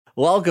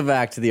Welcome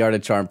back to the Art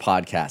of Charm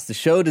podcast, the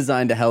show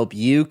designed to help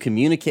you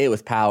communicate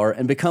with power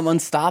and become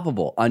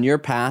unstoppable on your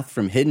path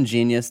from hidden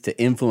genius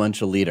to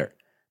influential leader.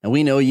 And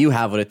we know you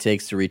have what it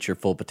takes to reach your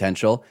full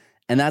potential.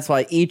 And that's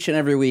why each and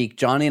every week,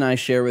 Johnny and I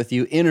share with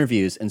you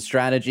interviews and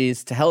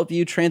strategies to help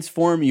you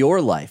transform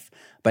your life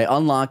by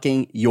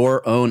unlocking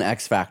your own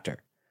X factor.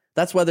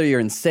 That's whether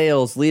you're in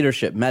sales,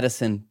 leadership,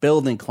 medicine,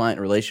 building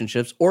client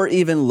relationships, or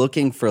even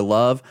looking for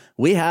love,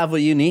 we have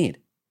what you need.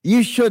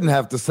 You shouldn't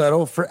have to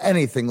settle for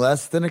anything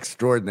less than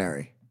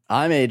extraordinary.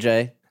 I'm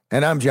AJ.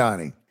 And I'm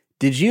Johnny.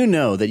 Did you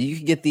know that you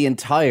can get the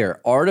entire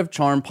Art of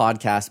Charm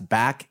podcast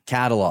back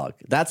catalog?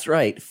 That's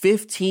right,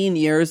 15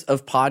 years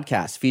of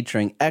podcasts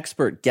featuring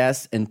expert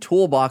guests and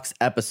toolbox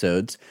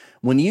episodes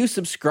when you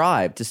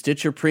subscribe to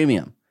Stitcher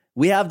Premium.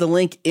 We have the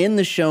link in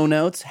the show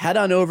notes. Head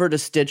on over to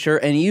Stitcher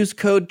and use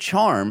code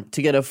CHARM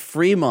to get a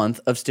free month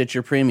of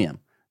Stitcher Premium.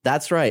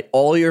 That's right,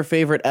 all your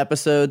favorite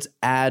episodes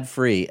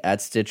ad-free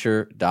at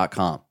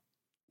Stitcher.com.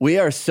 We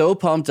are so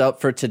pumped up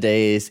for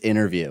today's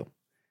interview.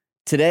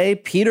 Today,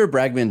 Peter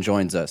Bregman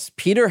joins us.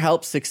 Peter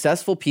helps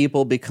successful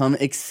people become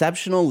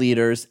exceptional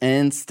leaders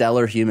and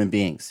stellar human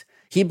beings.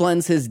 He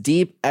blends his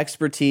deep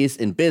expertise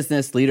in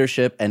business,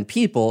 leadership, and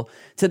people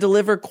to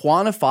deliver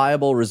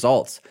quantifiable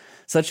results,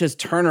 such as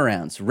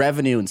turnarounds,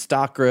 revenue and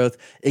stock growth,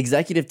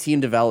 executive team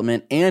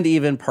development, and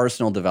even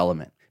personal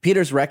development.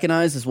 Peter's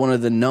recognized as one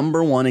of the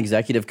 #1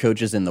 executive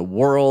coaches in the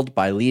world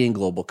by leading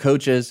global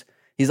coaches.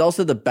 He's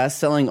also the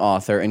best-selling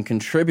author and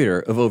contributor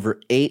of over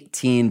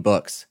 18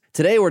 books.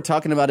 Today, we're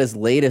talking about his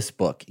latest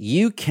book,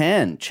 You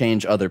Can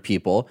Change Other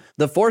People,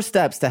 the 4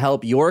 steps to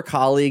help your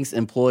colleagues,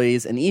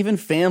 employees, and even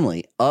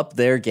family up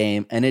their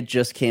game, and it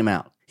just came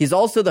out. He's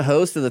also the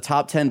host of the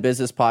Top 10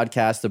 Business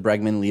Podcast, the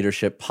Bregman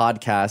Leadership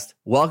Podcast.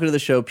 Welcome to the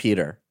show,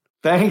 Peter.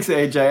 Thanks,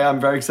 AJ. I'm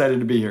very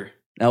excited to be here.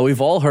 Now,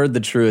 we've all heard the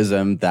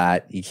truism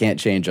that you can't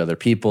change other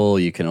people,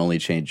 you can only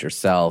change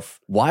yourself.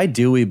 Why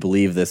do we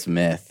believe this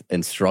myth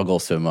and struggle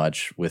so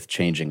much with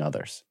changing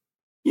others?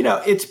 You know,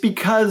 it's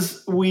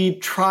because we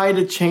try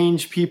to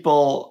change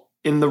people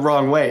in the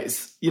wrong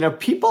ways. You know,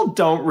 people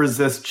don't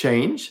resist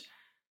change.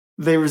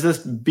 They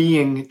resist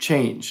being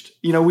changed.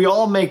 You know, we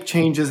all make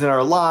changes in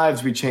our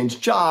lives. We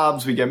change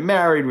jobs, we get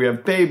married, we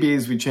have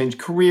babies, we change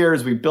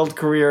careers, we build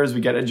careers,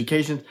 we get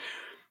education.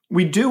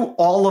 We do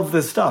all of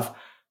this stuff.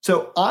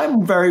 So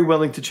I'm very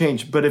willing to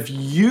change. But if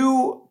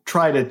you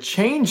try to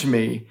change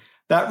me,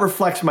 that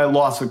reflects my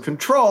loss of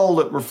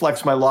control. It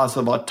reflects my loss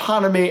of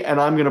autonomy,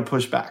 and I'm going to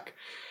push back.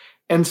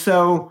 And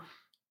so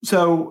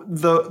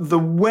the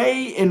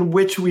way in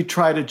which we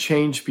try to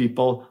change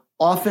people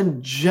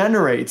often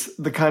generates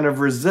the kind of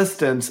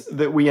resistance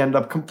that we end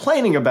up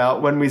complaining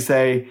about when we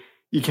say,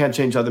 you can't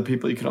change other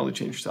people, you can only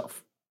change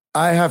yourself.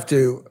 I have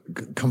to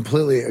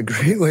completely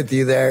agree with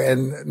you there.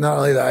 And not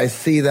only that, I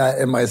see that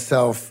in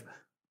myself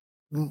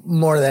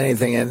more than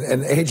anything.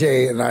 And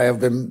AJ and I have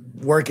been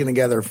working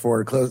together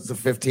for close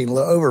to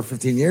over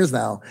 15 years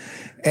now.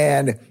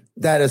 And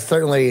that is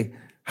certainly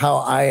how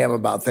I am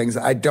about things.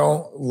 I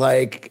don't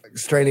like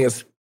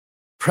extraneous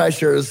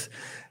pressures.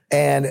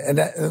 And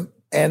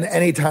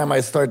anytime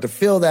I start to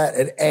feel that,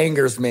 it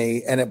angers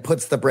me and it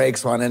puts the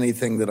brakes on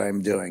anything that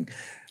I'm doing.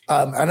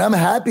 And I'm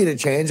happy to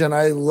change, and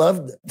I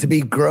love to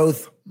be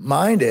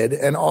growth-minded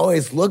and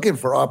always looking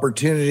for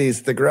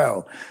opportunities to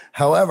grow.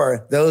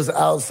 However, those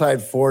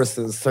outside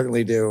forces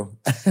certainly do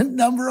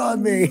number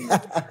on me.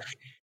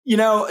 You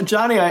know,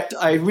 Johnny,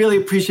 I really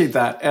appreciate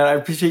that, and I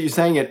appreciate you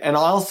saying it. And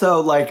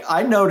also,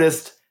 I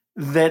noticed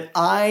that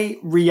I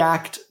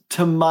react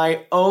to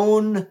my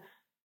own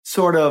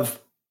sort of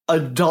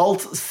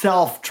adult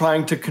self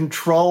trying to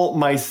control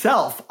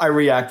myself. I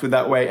react with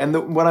that way.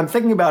 And what I'm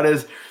thinking about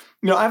is,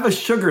 you know, I have a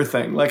sugar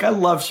thing. I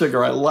love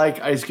sugar. I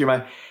like ice cream.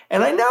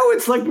 And I know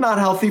it's not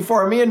healthy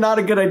for me and not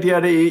a good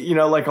idea to eat,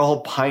 a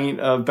whole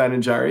pint of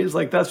Ben & Jerry's.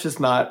 That's just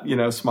not,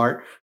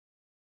 smart.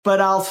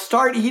 But I'll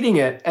start eating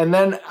it. And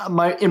then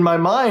in my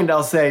mind,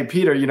 I'll say,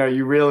 Peter,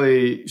 you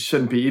really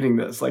shouldn't be eating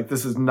this.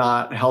 This is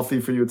not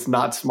healthy for you. It's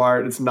not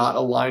smart. It's not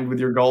aligned with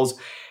your goals.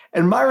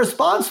 And my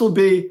response will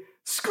be,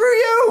 screw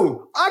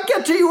you. I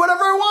get to eat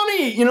whatever I want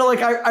to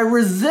eat. I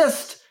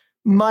resist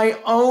my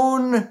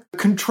own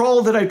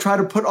control that I try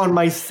to put on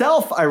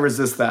myself. I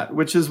resist that,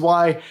 which is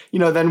why,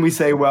 then we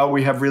say, well,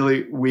 we have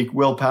really weak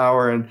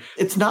willpower. And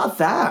it's not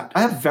that.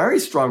 I have very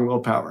strong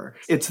willpower.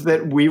 It's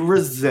that we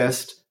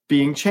resist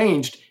being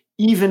changed,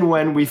 even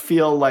when we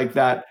feel like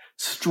that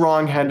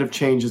strong hand of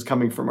change is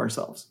coming from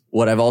ourselves.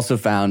 What I've also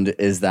found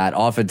is that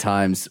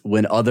oftentimes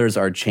when others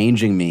are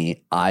changing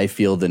me, I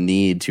feel the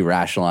need to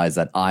rationalize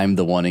that I'm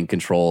the one in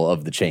control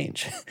of the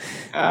change.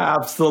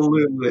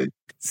 Absolutely.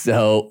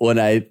 So when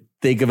I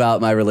think about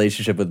my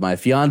relationship with my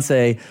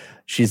fiance,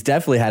 she's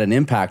definitely had an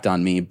impact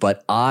on me,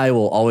 but I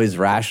will always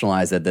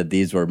rationalize that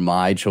these were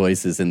my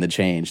choices in the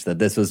change, that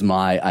this was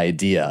my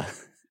idea.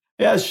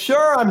 Yeah,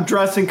 sure, I'm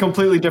dressing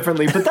completely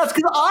differently, but that's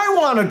because I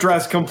want to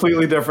dress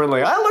completely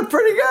differently. I look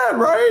pretty good,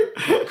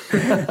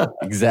 right?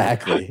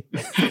 Exactly.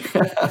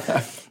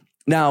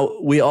 Now,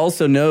 we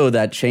also know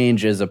that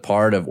change is a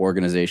part of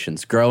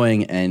organizations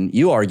growing, and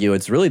you argue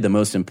it's really the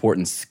most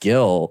important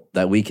skill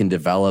that we can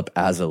develop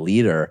as a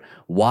leader.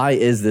 Why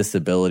is this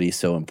ability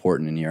so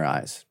important in your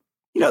eyes?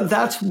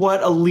 That's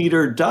what a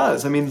leader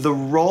does. I mean, the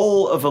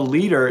role of a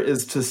leader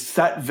is to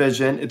set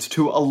vision. It's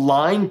to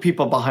align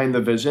people behind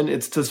the vision.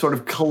 It's to sort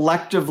of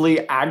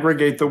collectively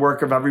aggregate the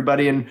work of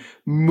everybody and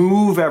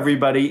move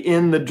everybody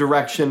in the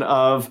direction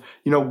of,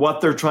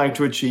 what they're trying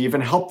to achieve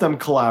and help them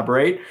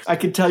collaborate. I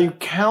could tell you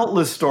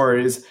countless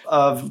stories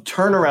of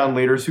turnaround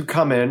leaders who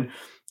come in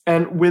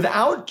and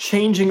without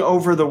changing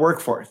over the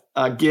workforce.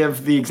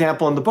 Give the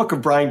example in the book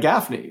of Brian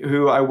Gaffney,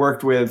 who I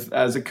worked with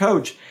as a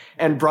coach.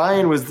 And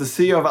Brian was the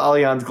CEO of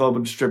Allianz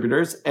Global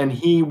Distributors, and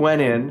he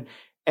went in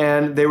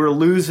and they were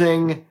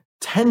losing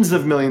tens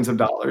of millions of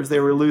dollars.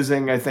 They were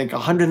losing, I think,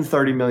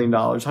 $130 million,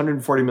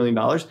 $140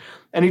 million.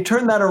 And he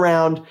turned that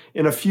around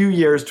in a few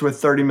years to a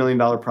 $30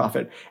 million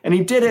profit. And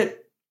he did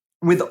it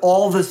with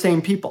all the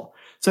same people.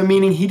 So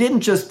meaning he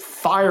didn't just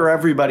fire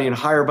everybody and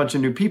hire a bunch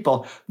of new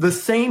people. The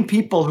same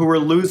people who were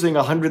losing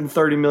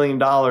 $130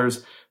 million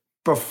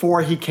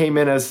before he came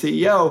in as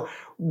CEO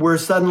were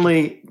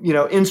suddenly,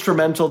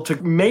 instrumental to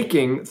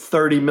making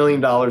 $30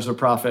 million of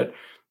profit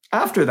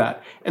after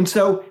that. And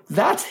so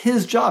that's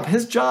his job.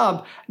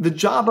 The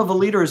job of a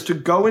leader is to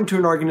go into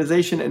an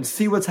organization and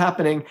see what's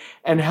happening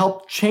and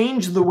help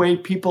change the way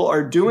people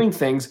are doing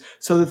things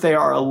so that they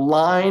are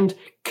aligned,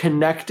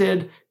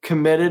 connected,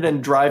 committed,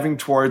 and driving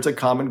towards a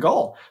common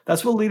goal.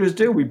 That's what leaders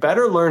do. We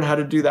better learn how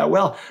to do that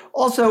well.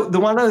 Also, the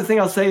one other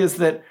thing I'll say is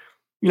that,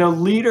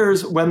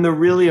 leaders, when they're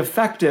really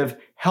effective,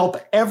 help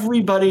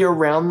everybody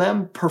around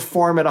them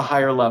perform at a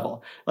higher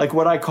level, like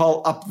what I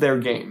call up their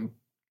game.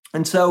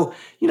 And so,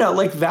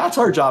 that's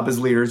our job as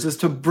leaders, is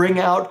to bring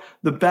out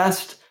the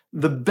best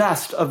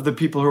of the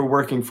people who are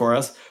working for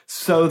us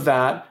so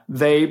that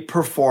they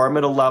perform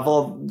at a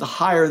level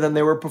higher than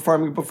they were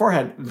performing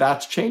beforehand.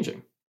 That's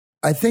changing.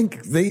 I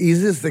think the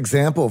easiest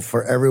example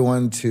for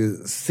everyone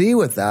to see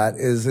with that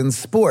is in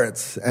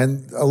sports.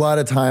 And a lot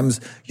of times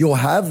you'll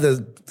have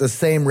the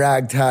same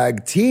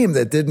ragtag team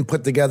that didn't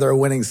put together a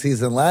winning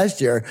season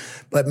last year,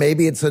 but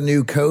maybe it's a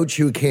new coach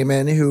who came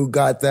in who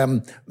got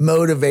them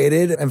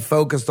motivated and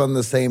focused on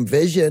the same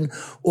vision.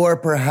 Or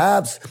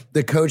perhaps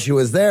the coach who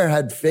was there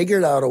had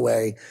figured out a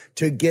way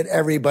to get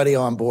everybody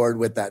on board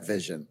with that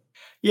vision.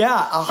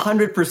 Yeah,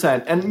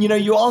 100%. And,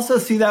 you also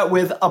see that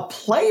with a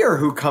player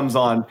who comes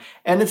on.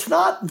 And it's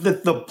not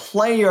that the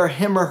player,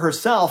 him or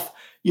herself,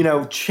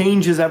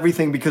 changes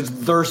everything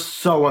because they're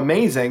so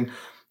amazing.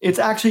 It's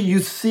actually, you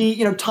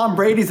see, Tom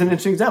Brady's an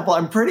interesting example.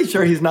 I'm pretty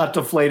sure he's not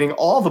deflating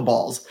all the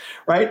balls,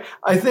 right?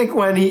 I think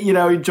when he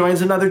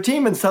joins another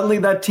team and suddenly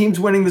that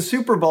team's winning the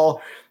Super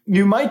Bowl,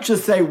 you might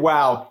just say,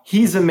 wow,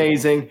 he's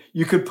amazing.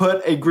 You could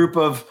put a group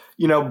of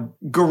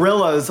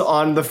gorillas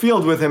on the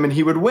field with him and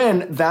he would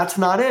win. That's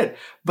not it.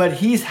 But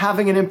he's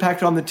having an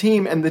impact on the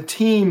team, and the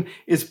team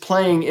is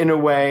playing in a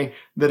way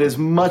that is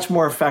much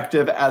more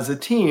effective as a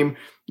team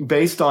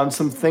based on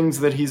some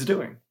things that he's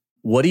doing.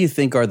 What do you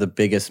think are the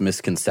biggest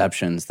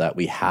misconceptions that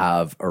we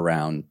have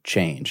around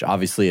change?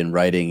 Obviously, in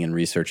writing and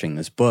researching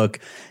this book,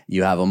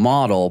 you have a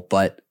model,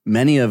 but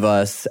many of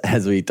us,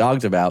 as we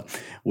talked about,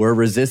 we're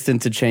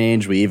resistant to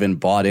change. We even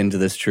bought into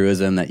this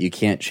truism that you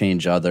can't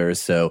change others.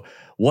 So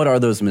what are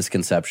those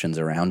misconceptions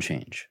around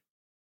change?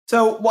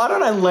 So why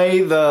don't I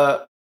lay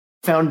the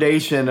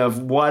foundation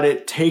of what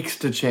it takes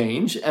to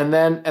change, and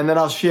then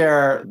I'll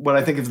share what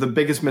I think is the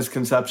biggest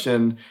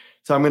misconception.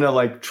 So I'm going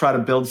to try to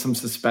build some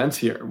suspense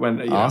here.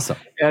 Awesome.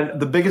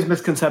 And the biggest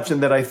misconception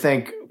that I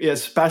think,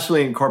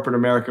 especially in corporate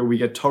America, we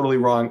get totally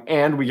wrong,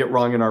 and we get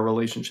wrong in our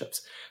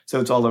relationships. So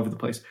it's all over the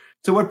place.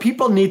 So what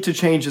people need to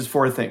change is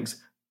 4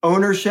 things: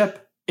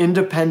 ownership,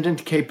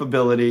 independent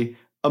capability,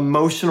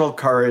 emotional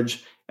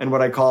courage, and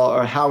what I call,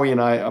 or Howie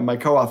and I, my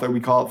co-author, we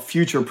call it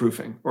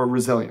future-proofing or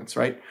resilience,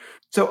 right?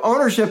 So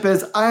ownership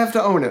is, I have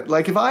to own it.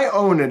 If I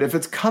own it, if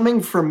it's coming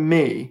from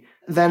me,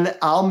 then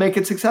I'll make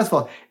it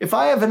successful. If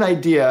I have an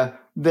idea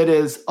that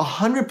is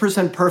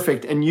 100%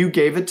 perfect and you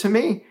gave it to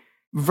me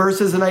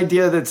versus an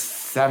idea that's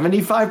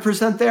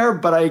 75% there,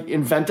 but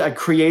I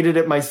created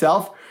it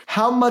myself,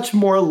 how much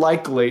more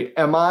likely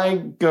am I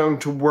going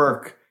to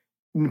work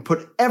and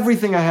put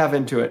everything I have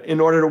into it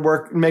in order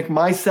to make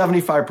my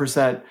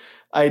 75%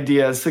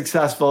 idea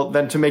successful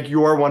than to make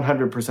your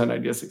 100%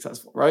 idea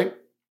successful, right?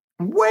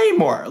 Way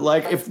more.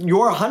 If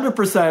your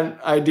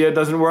 100% idea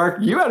doesn't work,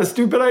 you had a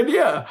stupid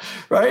idea,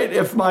 right?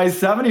 If my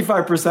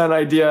 75%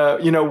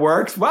 idea,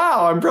 works,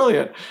 wow, I'm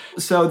brilliant.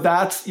 So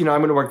that's, I'm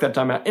going to work that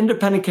time out.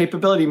 Independent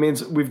capability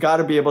means we've got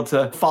to be able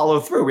to follow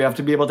through. We have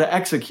to be able to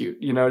execute.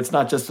 It's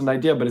not just an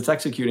idea, but it's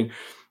executing.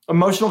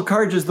 Emotional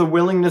courage is the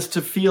willingness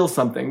to feel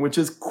something, which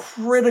is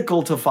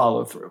critical to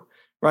follow through.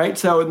 Right.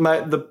 So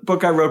the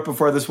book I wrote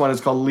before this one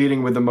is called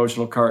Leading with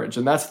Emotional Courage.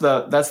 And that's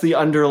the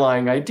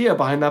underlying idea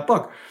behind that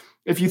book.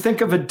 If you think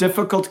of a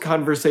difficult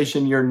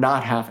conversation you're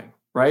not having,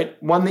 right?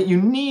 One that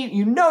you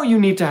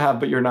need to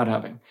have, but you're not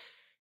having.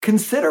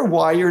 consider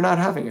why you're not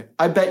having it.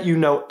 I bet you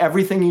know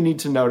everything you need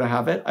to know to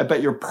have it. I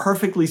bet you're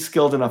perfectly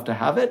skilled enough to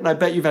have it. And I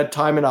bet you've had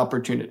time and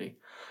opportunity.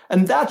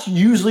 And that's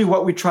usually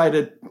what we try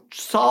to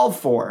solve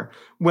for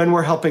when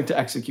we're helping to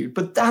execute.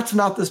 But that's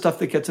not the stuff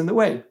that gets in the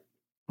way.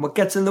 What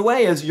gets in the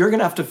way is you're going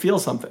to have to feel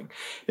something.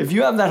 If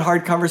you have that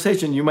hard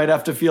conversation, you might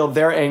have to feel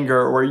their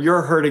anger, or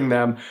you're hurting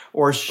them,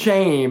 or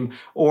shame,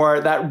 or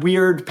that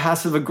weird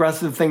passive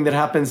aggressive thing that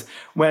happens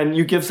when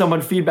you give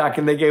someone feedback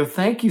and they go,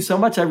 thank you so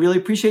much, I really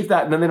appreciate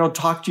that. And then they don't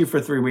talk to you for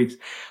 3 weeks.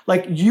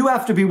 Like, you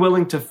have to be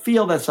willing to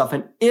feel that stuff.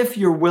 And if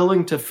you're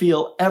willing to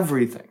feel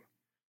everything,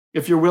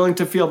 if you're willing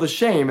to feel the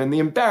shame and the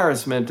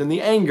embarrassment and the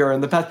anger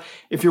and the past,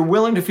 if you're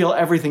willing to feel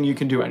everything, you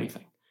can do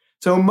anything.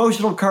 So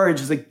emotional courage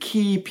is a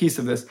key piece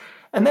of this.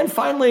 And then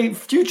finally,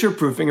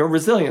 future-proofing or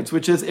resilience,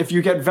 which is if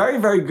you get very,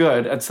 very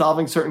good at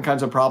solving certain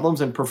kinds of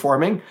problems and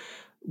performing,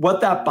 what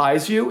that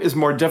buys you is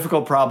more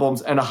difficult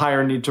problems and a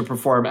higher need to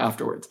perform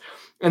afterwards.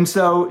 And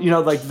so,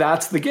 like,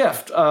 that's the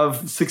gift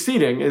of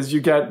succeeding, is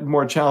you get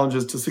more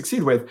challenges to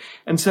succeed with.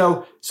 And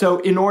so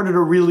in order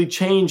to really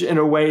change in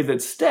a way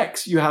that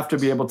sticks, you have to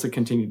be able to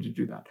continue to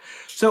do that.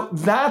 So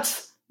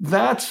that's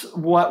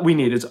what we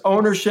need, is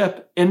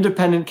ownership,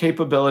 independent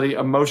capability,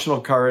 emotional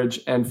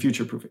courage, and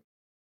future-proofing.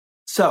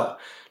 So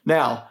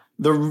now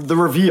the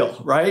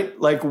reveal, right?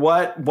 Like,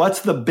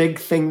 what's the big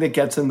thing that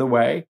gets in the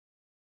way?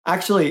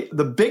 Actually,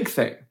 the big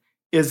thing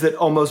is that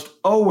almost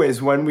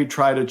always when we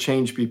try to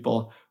change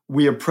people,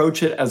 we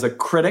approach it as a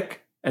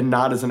critic and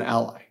not as an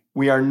ally.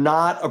 We are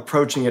not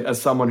approaching it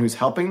as someone who's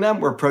helping them.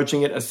 We're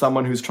approaching it as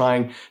someone who's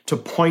trying to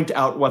point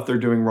out what they're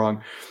doing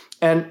wrong.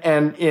 And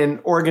in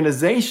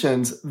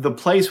organizations, the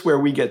place where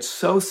we get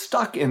so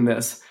stuck in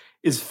this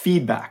is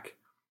feedback,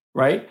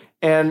 right?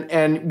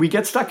 And we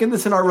get stuck in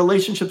this in our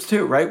relationships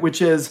too, right?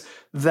 Which is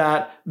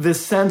that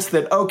this sense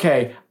that,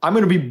 okay, I'm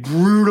going to be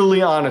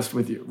brutally honest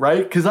with you,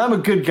 right? Because I'm a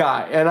good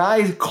guy and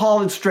I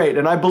call it straight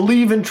and I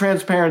believe in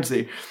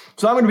transparency.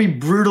 So I'm going to be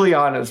brutally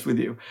honest with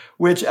you,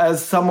 which,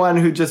 as someone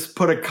who just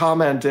put a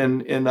comment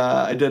in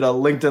I did a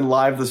LinkedIn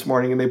Live this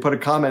morning, and they put a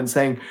comment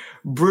saying,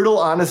 brutal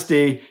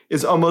honesty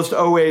is almost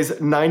always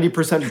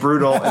 90%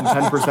 brutal and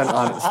 10%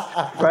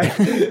 honest, right?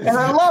 And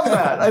I love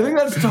that. I think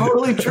that's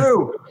totally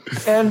true.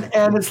 And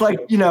it's like,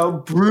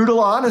 brutal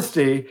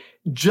honesty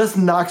just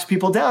knocks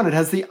people down. It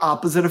has the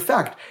opposite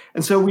effect.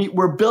 And so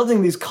we're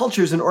building these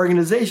cultures and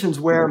organizations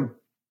where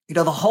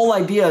the whole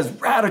idea is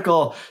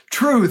radical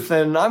truth,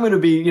 and I'm going to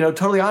be,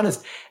 totally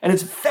honest. And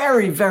it's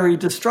very, very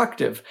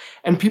destructive.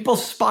 And people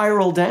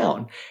spiral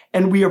down.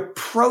 And we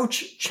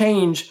approach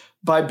change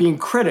by being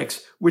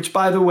critics, which,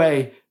 by the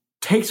way,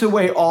 takes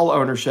away all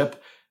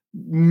ownership,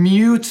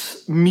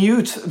 mutes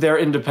their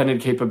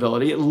independent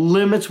capability. It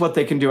limits what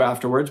they can do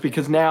afterwards,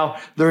 because now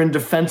they're in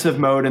defensive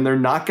mode and they're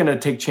not going to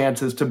take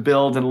chances to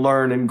build and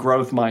learn and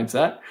growth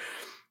mindset.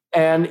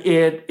 And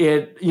it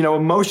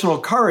emotional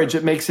courage,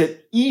 it makes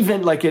it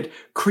even, like, it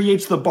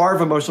creates the bar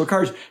of emotional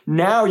courage.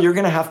 Now you're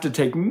going to have to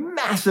take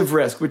massive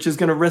risk, which is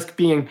going to risk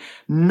being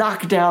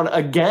knocked down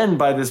again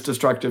by this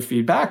destructive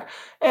feedback.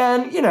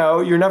 And,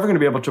 you're never going to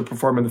be able to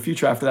perform in the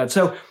future after that.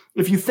 So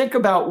if you think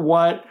about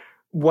what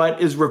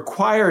is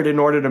required in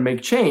order to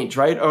make change,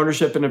 right?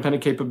 Ownership,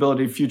 independent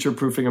capability,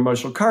 future-proofing,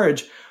 emotional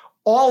courage,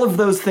 all of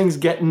those things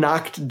get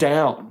knocked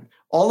down.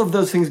 All of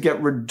those things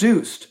get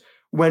reduced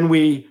when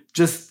we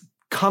just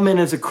come in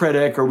as a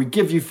critic, or we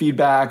give you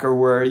feedback, or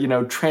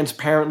we're,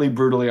 transparently,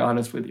 brutally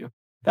honest with you.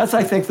 That's,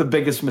 I think, the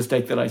biggest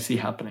mistake that I see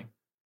happening.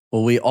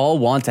 Well, we all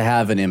want to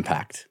have an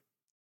impact.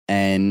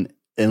 And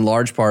in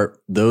large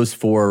part, those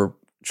 4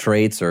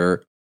 traits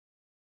or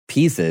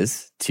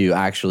pieces to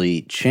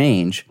actually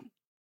change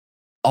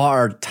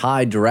are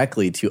tied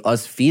directly to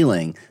us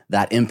feeling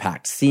that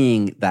impact,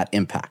 seeing that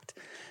impact.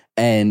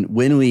 And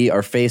when we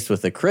are faced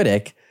with a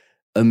critic,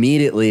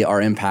 immediately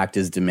our impact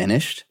is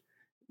diminished.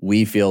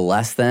 We feel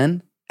less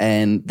than,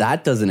 and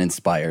that doesn't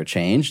inspire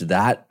change.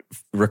 That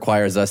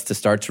requires us to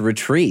start to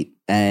retreat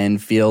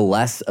and feel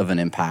less of an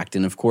impact.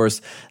 And of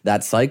course,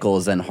 that cycle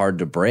is then hard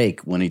to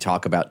break when you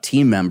talk about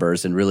team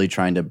members and really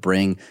trying to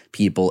bring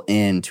people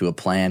into a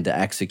plan to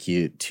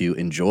execute to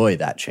enjoy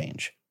that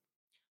change.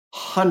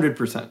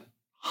 100%.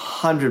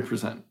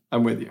 100%.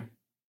 I'm with you.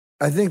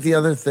 I think the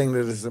other thing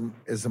that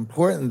is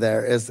important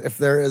there is, if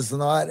there is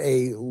not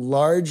a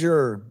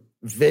larger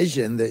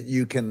vision that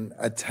you can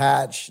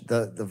attach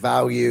the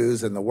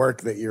values and the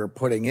work that you're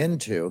putting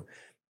into,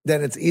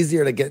 then it's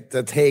easier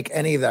to take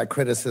any of that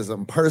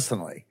criticism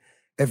personally.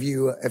 If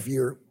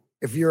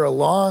you're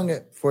along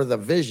for the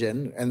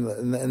vision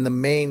and the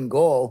main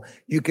goal,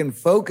 you can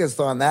focus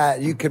on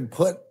that. You can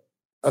put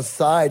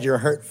aside your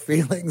hurt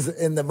feelings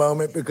in the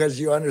moment, because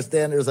you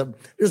understand there's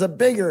a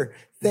bigger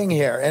thing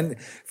here. And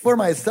for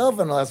myself,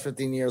 in the last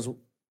 15 years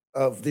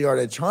of The Art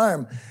of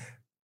Charm,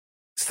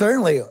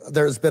 certainly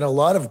there's been a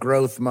lot of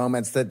growth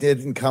moments that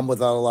didn't come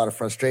without a lot of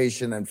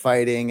frustration and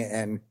fighting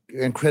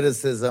and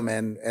criticism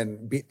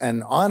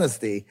and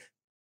honesty.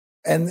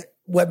 And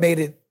what made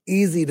it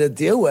easy to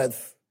deal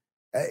with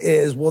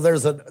is, well,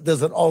 there's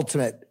an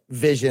ultimate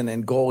vision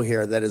and goal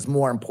here that is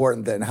more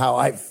important than how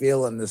I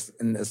feel in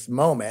this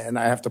moment, and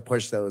I have to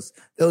push those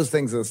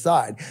things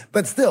aside.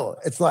 But still,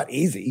 it's not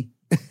easy.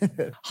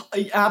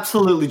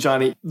 Absolutely,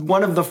 Johnny.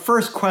 One of the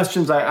first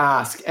questions I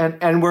ask,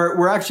 and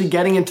we're actually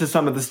getting into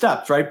some of the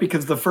steps, right?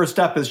 Because the first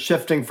step is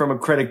shifting from a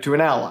critic to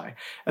an ally.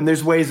 And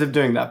there's ways of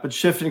doing that, but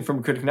shifting from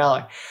a critic to an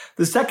ally.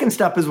 The second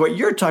step is what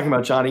you're talking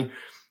about, Johnny,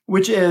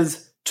 which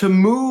is to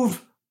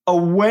move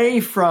away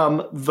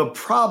from the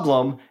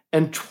problem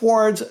and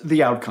towards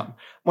the outcome.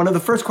 One of the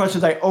first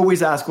questions I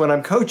always ask when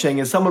I'm coaching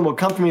is someone will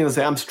come to me and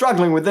say, I'm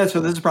struggling with this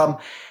or this problem.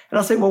 And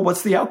I'll say, well,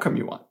 what's the outcome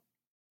you want?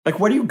 Like,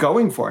 what are you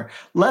going for?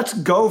 Let's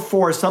go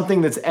for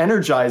something that's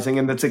energizing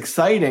and that's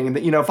exciting. And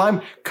that, if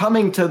I'm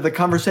coming to the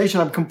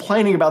conversation, I'm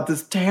complaining about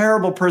this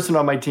terrible person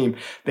on my team.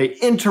 They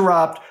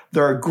interrupt,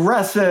 they're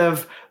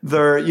aggressive,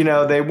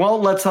 they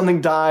won't let something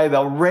die.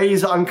 They'll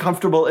raise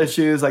uncomfortable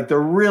issues. Like, they're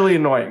really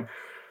annoying.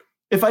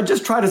 If I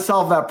just try to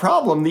solve that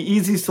problem, the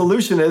easy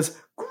solution is,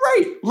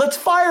 great, let's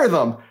fire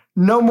them.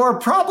 No more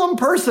problem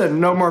person,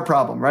 no more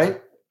problem,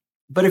 right?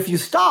 But if you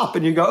stop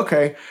and you go,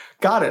 okay,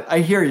 got it. I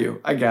hear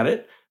you. I get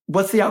it.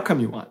 What's the outcome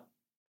you want?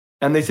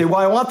 And they say, well,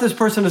 I want this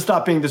person to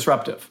stop being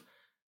disruptive.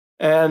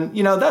 And,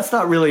 that's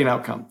not really an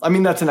outcome. I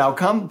mean, that's an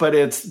outcome, but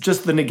it's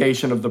just the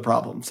negation of the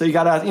problem. So you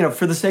got to ask,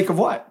 for the sake of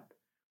what?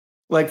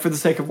 Like, for the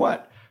sake of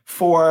what?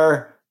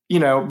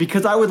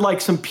 Because I would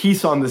like some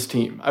peace on this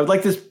team. I would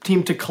like this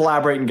team to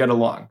collaborate and get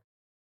along.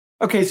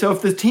 Okay, so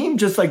if the team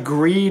just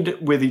agreed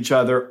with each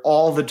other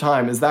all the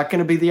time, is that going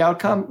to be the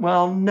outcome?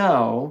 Well,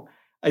 no,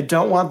 I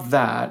don't want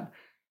that.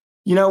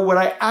 What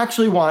I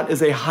actually want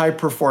is a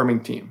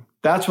high-performing team.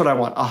 That's what I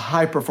want, a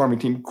high-performing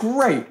team.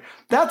 Great.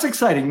 That's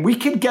exciting. We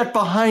could get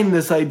behind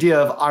this idea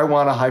of I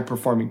want a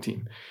high-performing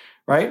team,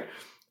 right?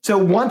 So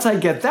once I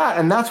get that,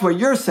 and that's what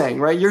you're saying,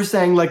 right? You're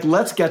saying, like,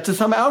 let's get to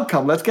some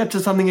outcome. Let's get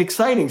to something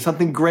exciting,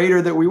 something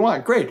greater that we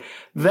want. Great.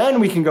 Then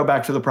we can go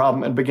back to the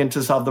problem and begin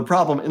to solve the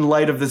problem in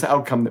light of this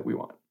outcome that we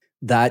want.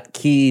 That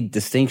key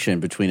distinction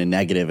between a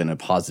negative and a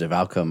positive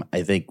outcome,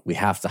 I think we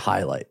have to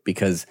highlight,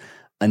 because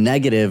a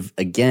negative,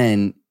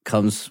 again,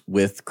 comes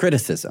with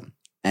criticism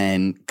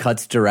and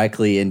cuts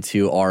directly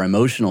into our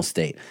emotional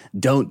state.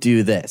 Don't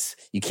do this.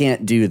 You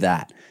can't do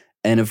that.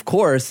 And of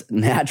course,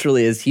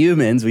 naturally as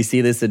humans, we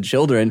see this in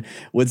children.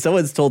 When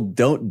someone's told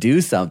don't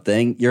do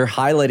something, you're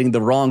highlighting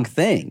the wrong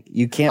thing.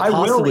 You can't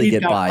possibly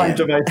get by it.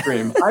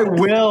 I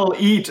will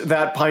eat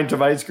that pint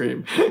of ice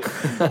cream.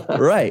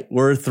 Right.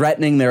 We're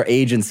threatening their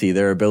agency,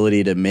 their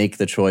ability to make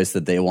the choice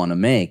that they want to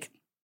make.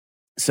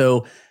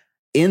 So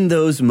in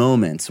those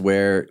moments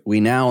where we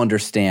now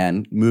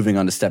understand, moving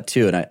on to step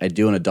 2, and I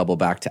do want to double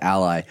back to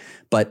ally,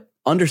 but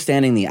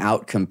understanding the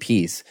outcome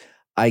piece,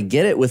 I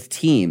get it with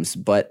teams,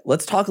 but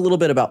let's talk a little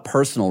bit about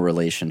personal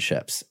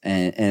relationships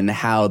and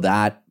how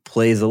that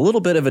plays a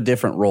little bit of a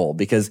different role,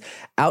 because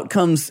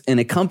outcomes in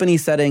a company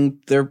setting,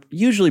 they're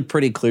usually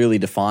pretty clearly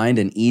defined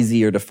and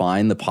easier to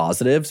find the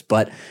positives.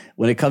 But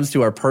when it comes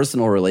to our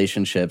personal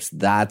relationships,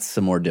 that's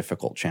a more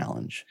difficult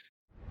challenge.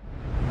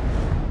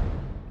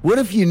 What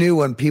if you knew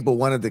when people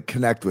wanted to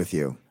connect with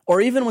you?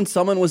 Or even when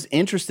someone was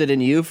interested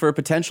in you for a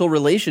potential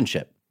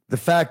relationship. The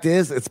fact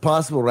is, it's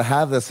possible to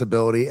have this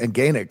ability and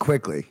gain it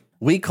quickly.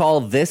 We call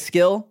this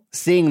skill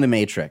seeing the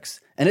matrix,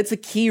 and it's a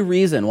key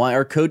reason why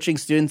our coaching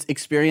students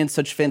experience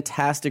such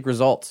fantastic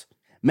results,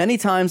 many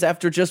times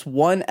after just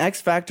one X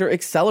Factor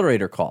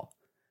Accelerator call,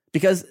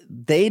 because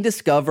they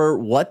discover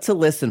what to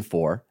listen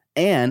for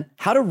and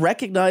how to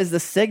recognize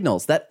the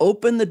signals that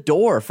open the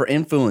door for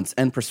influence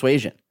and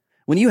persuasion.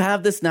 When you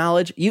have this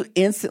knowledge, you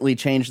instantly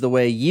change the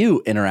way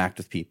you interact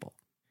with people.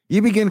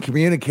 You begin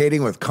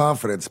communicating with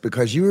confidence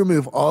because you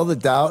remove all the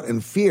doubt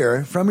and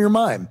fear from your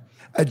mind.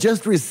 I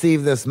just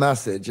received this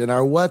message in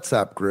our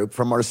WhatsApp group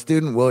from our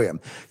student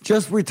William,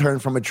 just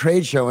returned from a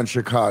trade show in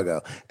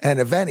Chicago, an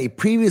event he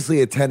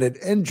previously attended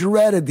and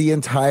dreaded the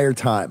entire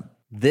time.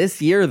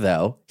 This year,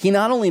 though, he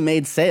not only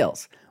made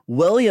sales,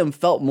 William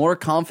felt more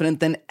confident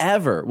than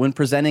ever when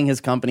presenting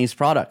his company's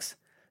products.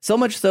 So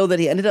much so that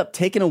he ended up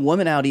taking a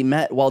woman out he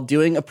met while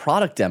doing a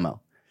product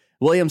demo.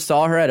 William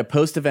saw her at a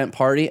post-event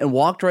party and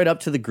walked right up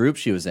to the group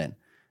she was in.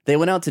 They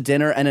went out to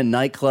dinner and a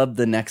nightclub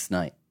the next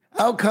night.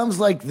 Outcomes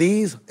like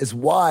these is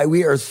why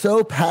we are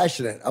so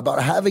passionate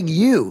about having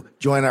you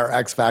join our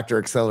X Factor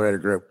Accelerator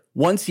group.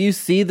 Once you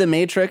see the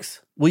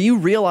matrix, will you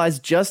realize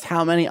just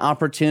how many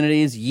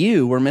opportunities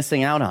you were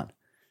missing out on?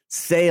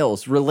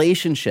 Sales,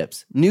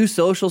 relationships, new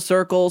social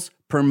circles,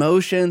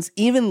 promotions,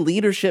 even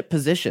leadership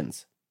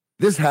positions.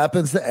 This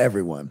happens to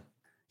everyone.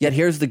 Yet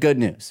here's the good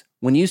news.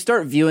 When you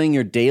start viewing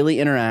your daily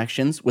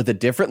interactions with a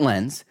different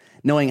lens,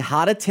 knowing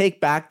how to take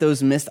back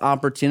those missed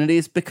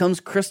opportunities becomes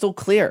crystal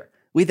clear.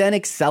 We then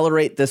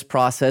accelerate this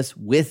process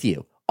with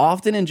you,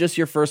 often in just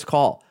your first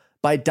call,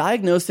 by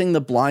diagnosing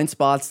the blind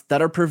spots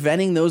that are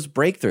preventing those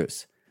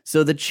breakthroughs.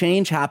 So the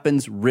change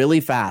happens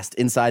really fast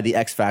inside the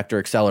X Factor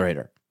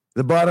Accelerator.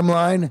 The bottom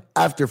line,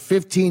 after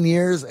 15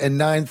 years and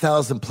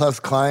 9,000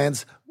 plus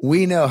clients,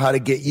 we know how to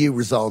get you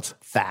results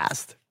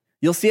fast.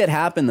 You'll see it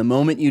happen the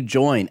moment you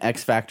join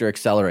X Factor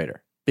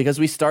Accelerator, because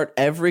we start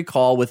every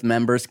call with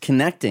members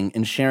connecting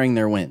and sharing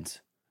their wins.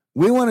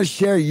 We want to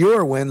share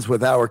your wins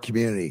with our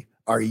community.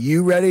 Are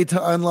you ready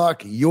to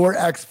unlock your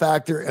X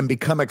Factor and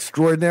become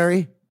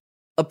extraordinary?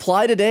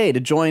 Apply today to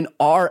join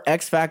our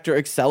X Factor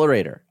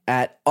Accelerator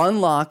at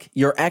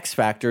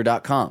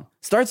unlockyourxfactor.com.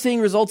 Start seeing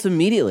results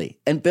immediately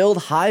and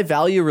build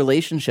high-value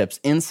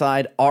relationships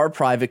inside our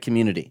private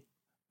community.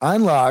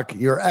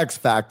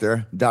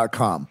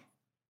 Unlockyourxfactor.com.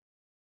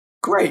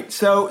 Great.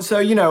 So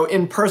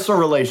in personal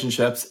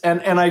relationships,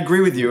 and I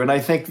agree with you, and I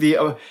think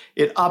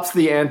it ups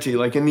the ante,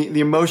 like in the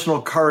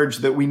emotional courage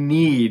that we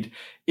need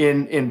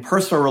in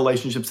personal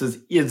relationships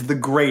is the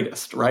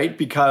greatest, right?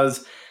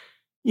 Because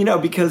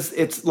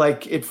it's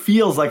like, it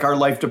feels like our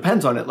life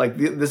depends on it. Like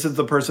this is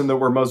the person that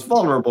we're most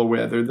vulnerable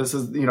with, or this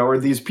is, or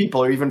these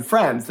people, or even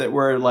friends that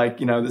we're like,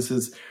 this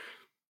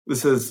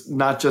is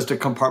not just a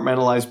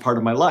compartmentalized part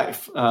of my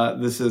life.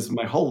 This is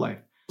my whole life.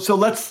 So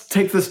let's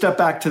take the step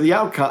back to the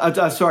outcome,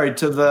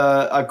 to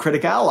the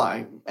critic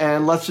ally.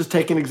 And let's just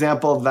take an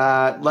example of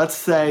that. Let's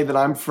say that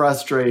I'm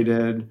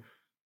frustrated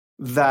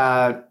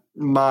that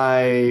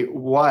my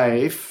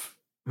wife,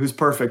 who's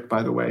perfect,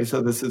 by the way,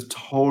 so this is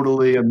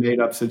totally a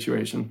made-up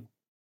situation.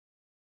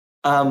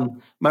 My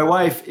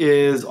wife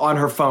is on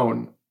her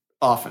phone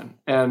often,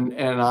 and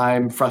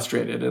I'm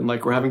frustrated. And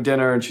like we're having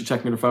dinner, and she's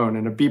checking her phone,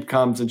 and a beep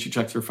comes, and she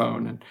checks her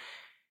phone.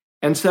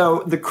 And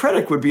so the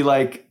critic would be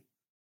like,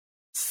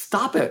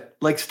 stop it.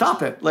 Like,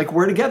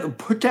 we're together.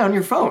 Put down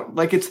your phone.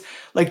 Like, it's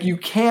like you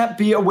can't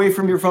be away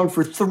from your phone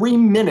for 3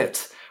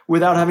 minutes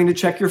without having to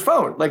check your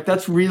phone. Like,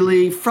 that's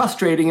really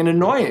frustrating and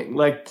annoying.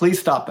 Like, please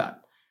stop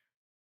that.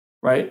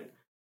 Right?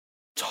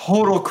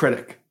 Total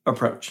critic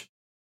approach.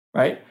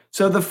 Right?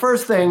 So the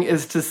first thing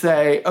is to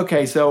say,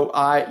 okay, so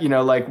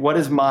what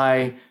is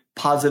my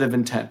positive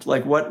intent?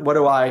 Like, what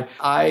do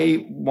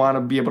I want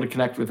to be able to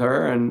connect with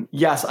her. And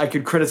yes, I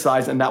could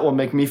criticize, and that will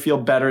make me feel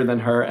better than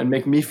her and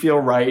make me feel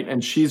right.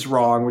 And she's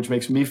wrong, which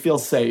makes me feel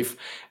safe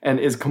and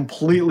is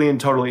completely and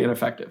totally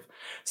ineffective.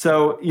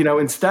 So,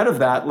 instead of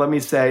that, let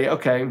me say,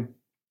 okay,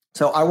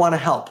 so I want to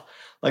help.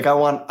 Like I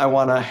want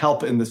to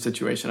help in this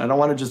situation. I don't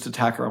want to just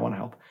attack her. I want to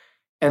help.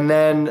 And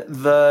then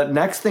the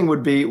next thing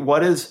would be,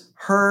 what is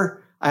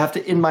her, I have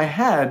to, in my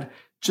head,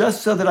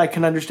 just so that I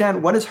can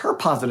understand, what is her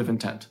positive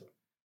intent?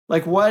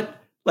 Why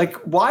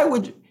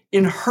would,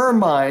 in her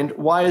mind,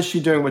 why is she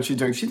doing what she's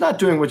doing? She's not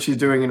doing what she's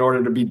doing in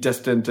order to be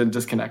distant and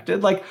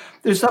disconnected. Like,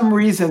 there's some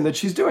reason that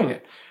she's doing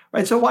it,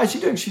 right? So why is she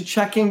doing? She's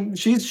checking,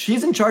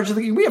 she's in charge of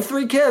we have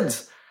 3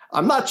 kids.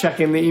 I'm not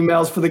checking the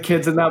emails for the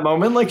kids in that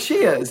moment like she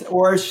is, and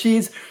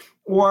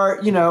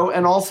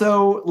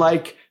also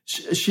like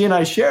she and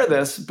I share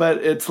this,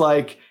 but it's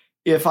like,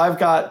 if I've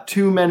got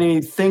too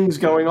many things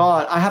going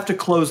on, I have to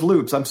close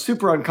loops. I'm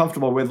super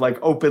uncomfortable with like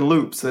open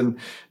loops. And,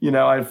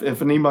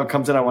 if an email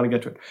comes in, I want to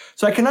get to it.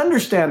 So I can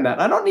understand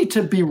that. I don't need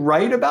to be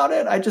right about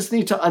it. I just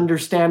need to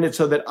understand it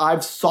so that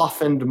I've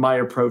softened my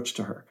approach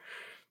to her.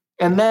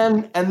 And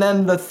then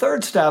the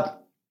third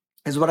step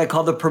is what I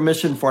call the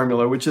permission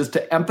formula, which is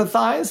to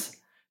empathize,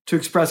 to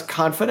express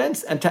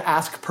confidence, and to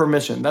ask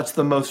permission. That's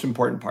the most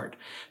important part,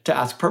 to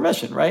ask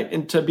permission, right?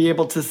 And to be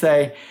able to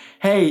say,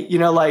 hey,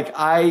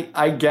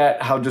 I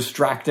get how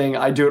distracting,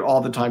 I do it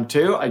all the time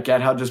too. I get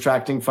how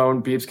distracting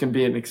phone beeps can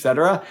be, and et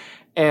cetera.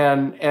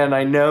 And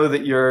I know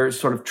that you're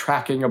sort of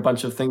tracking a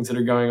bunch of things that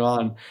are going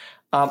on.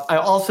 I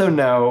also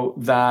know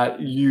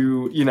that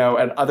you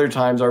at other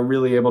times are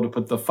really able to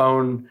put the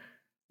phone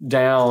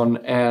down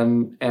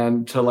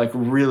and to like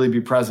really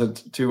be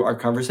present to our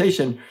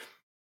conversation.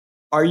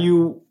 Are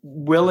you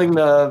willing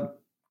to,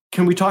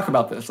 can we talk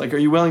about this? Like, are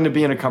you willing to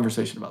be in a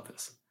conversation about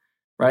this?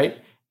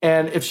 Right?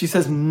 And if she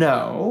says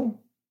no,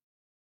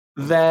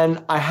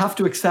 then I have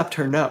to accept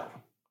her no.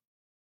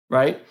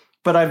 Right?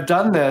 But I've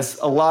done this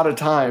a lot of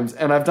times,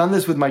 and I've done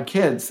this with my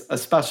kids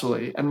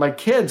especially. And my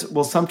kids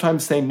will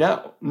sometimes say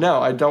no,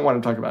 I don't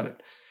want to talk about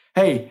it.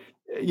 Hey,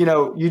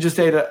 you just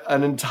ate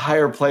an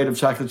entire plate of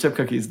chocolate chip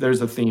cookies. There's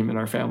a theme in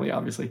our family,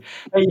 obviously.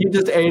 Hey, you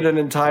just ate an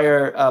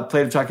entire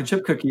plate of chocolate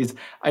chip cookies.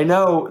 I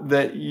know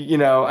that,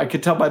 I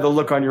could tell by the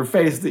look on your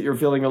face that you're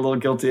feeling a little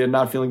guilty and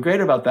not feeling great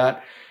about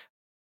that.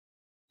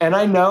 And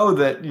I know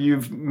that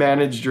you've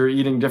managed your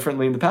eating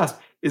differently in the past.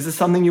 Is this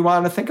something you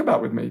want to think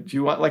about with me? Do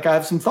you want, I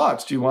have some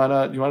thoughts. Do you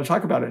want to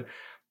talk about it?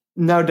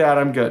 No, Dad,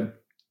 I'm good.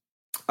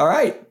 All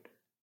right.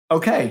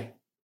 Okay.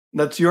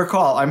 That's your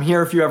call. I'm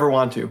here if you ever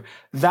want to.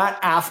 That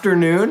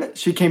afternoon,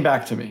 she came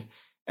back to me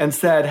and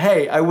said,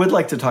 hey, I would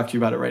like to talk to you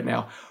about it right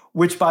now,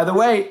 which, by the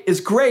way,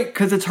 is great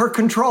because it's her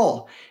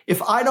control. If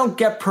I don't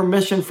get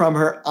permission from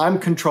her, I'm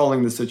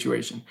controlling the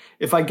situation.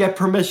 If I get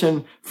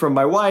permission from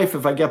my wife,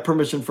 if I get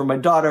permission from my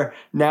daughter,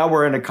 now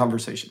we're in a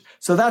conversation.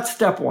 So that's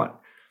step 1.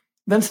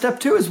 Then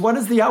step 2 is, what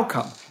is the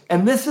outcome?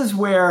 And this is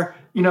where,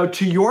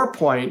 to your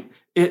point,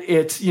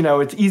 it's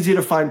easy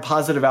to find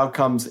positive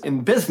outcomes in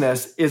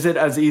business. Is it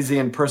as easy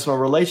in personal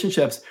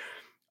relationships?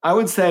 I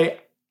would say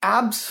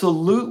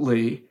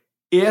absolutely,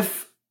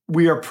 if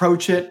we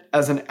approach it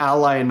as an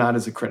ally and not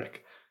as a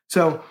critic.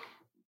 So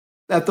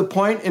at the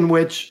point in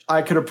which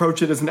I could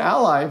approach it as an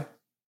ally,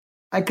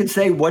 I could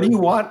say, what do you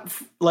want,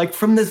 like,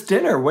 from this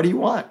dinner? What do you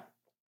want?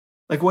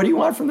 Like, what do you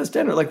want from this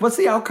dinner? Like, what's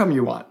the outcome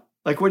you want?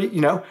 Like, what do you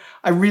know?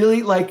 I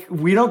really, like,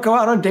 we don't go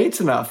out on dates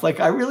enough.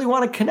 Like, I really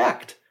want to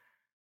connect.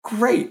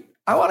 Great.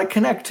 I want to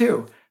connect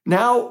too.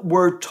 Now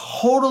we're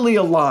totally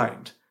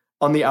aligned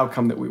on the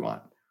outcome that we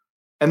want.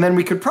 And then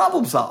we could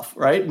problem solve,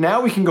 right?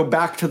 Now we can go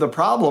back to the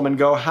problem and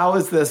go, how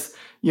is this,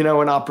 an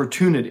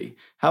opportunity?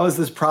 How is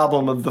this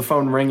problem of the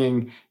phone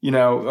ringing,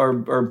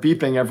 or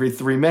beeping every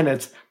 3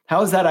 minutes?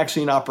 How is that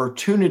actually an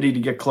opportunity to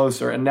get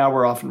closer? And now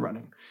we're off and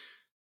running.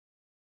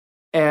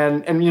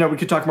 And we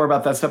could talk more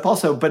about that stuff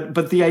also.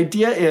 But the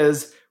idea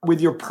is, with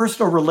your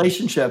personal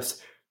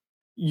relationships,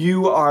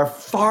 you are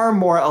far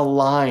more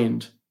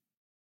aligned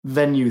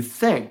than you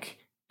think,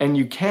 and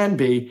you can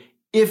be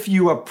if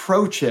you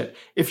approach it.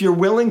 If you're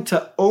willing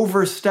to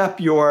overstep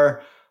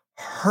your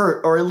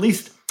hurt, or at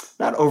least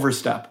not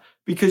overstep,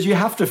 because you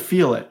have to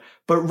feel it,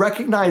 but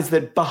recognize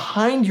that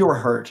behind your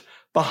hurt,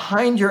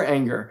 behind your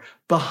anger,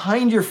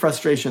 behind your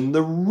frustration,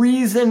 the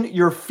reason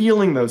you're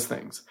feeling those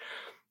things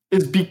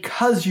is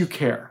because you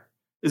care,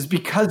 is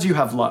because you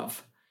have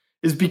love,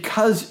 is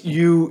because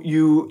you're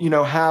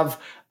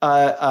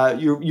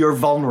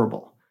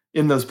vulnerable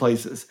in those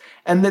places.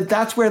 And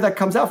that's where that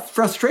comes out.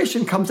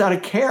 Frustration comes out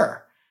of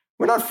care.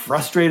 We're not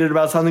frustrated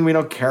about something we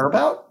don't care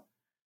about,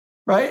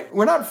 right?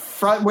 We're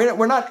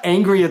not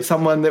angry at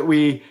someone that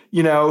we,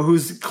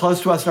 who's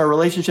close to us in our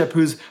relationship,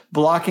 who's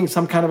blocking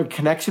some kind of a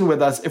connection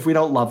with us if we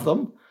don't love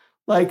them.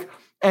 And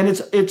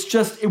it's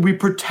just, we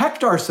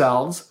protect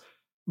ourselves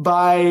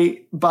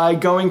by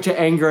going to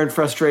anger and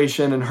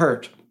frustration and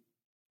hurt.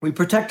 We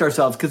protect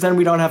ourselves because then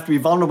we don't have to be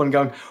vulnerable and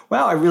going,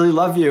 wow, I really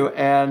love you.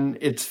 And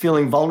it's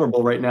feeling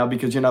vulnerable right now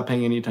because you're not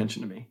paying any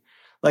attention to me.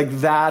 Like,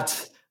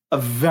 that's a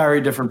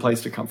very different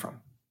place to come from.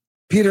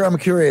 Peter, I'm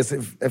curious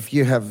if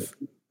you have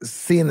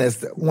seen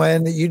this,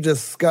 when you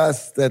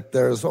discuss that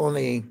there's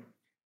only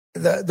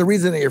the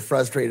reason that you're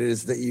frustrated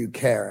is that you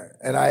care.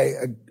 And I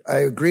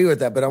agree with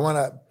that, but I want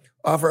to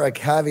offer a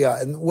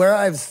caveat. And where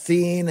I've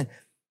seen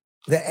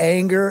the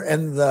anger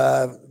and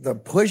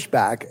the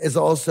pushback is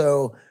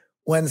also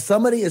when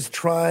somebody is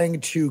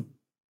trying to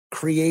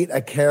create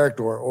a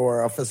character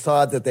or a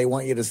facade that they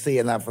want you to see,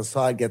 and that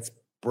facade gets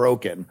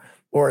broken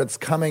or it's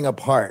coming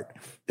apart.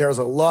 There's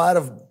a lot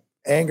of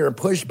anger and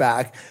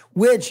pushback,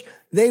 which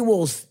they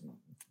will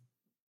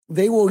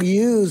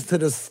use to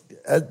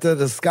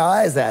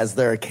disguise as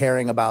they're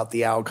caring about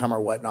the outcome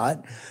or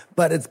whatnot.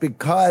 But it's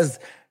because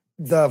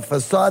the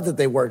facade that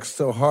they worked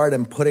so hard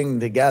in putting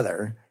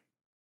together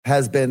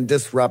has been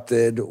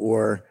disrupted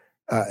or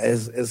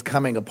is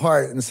coming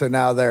apart. And so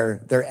now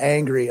they're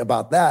angry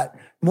about that,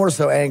 more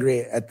so angry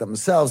at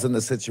themselves in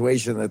the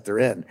situation that they're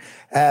in.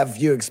 Have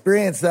you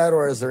experienced that,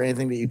 or is there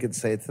anything that you could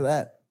say to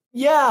that?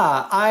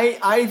 Yeah,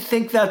 I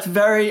think that's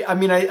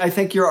I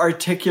think you're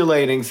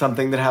articulating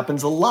something that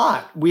happens a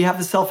lot. We have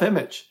a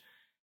self-image.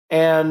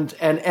 And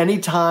any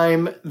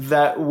time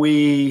that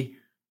we,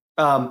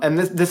 and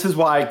this is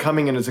why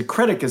coming in as a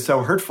critic is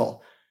so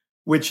hurtful,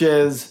 which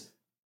is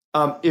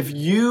if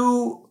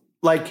you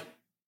like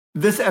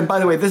this, and by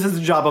the way, this is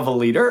the job of a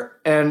leader,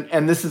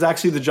 and this is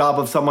actually the job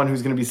of someone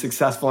who's going to be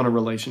successful in a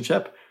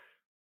relationship,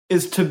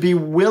 is to be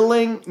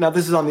willing, now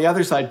this is on the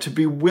other side, to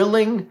be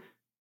willing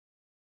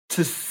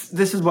to,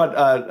 this is what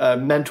a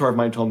mentor of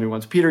mine told me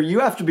once, Peter, you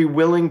have to be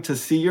willing to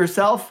see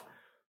yourself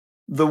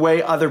the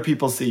way other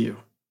people see you.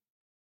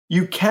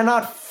 You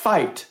cannot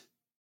fight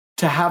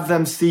to have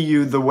them see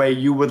you the way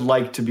you would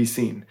like to be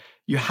seen.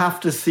 You have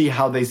to see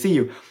how they see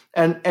you.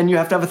 And you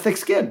have to have a thick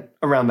skin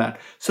around that.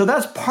 So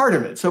that's part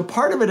of it. So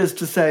part of it is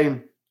to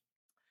say,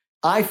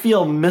 I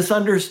feel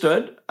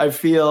misunderstood. I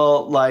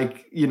feel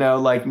like,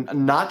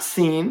 not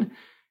seen.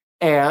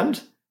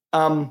 And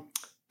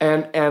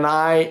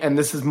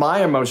this is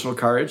my emotional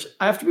courage.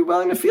 I have to be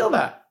willing to feel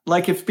that.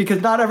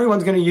 Because not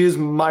everyone's going to use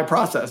my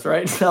process,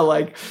 right?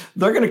 So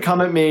they're going to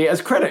come at me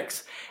as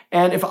critics.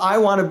 And if I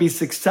want to be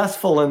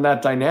successful in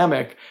that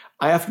dynamic,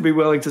 I have to be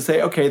willing to say,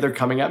 okay, they're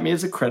coming at me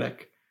as a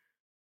critic.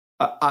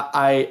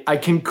 I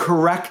can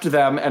correct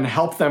them and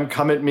help them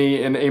come at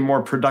me in a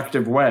more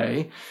productive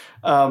way.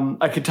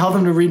 I could tell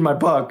them to read my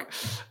book,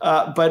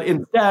 but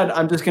instead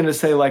I'm just going to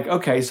say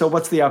okay, so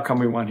what's the outcome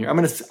we want here? I'm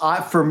going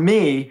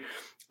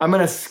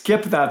to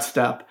skip that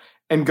step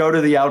and go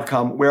to the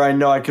outcome where I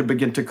know I could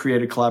begin to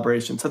create a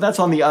collaboration. So that's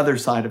on the other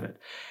side of it.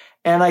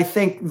 And I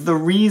think the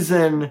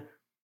reason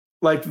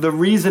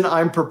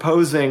I'm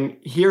proposing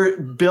here,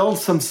 build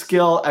some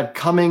skill at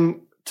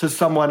coming to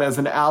someone as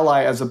an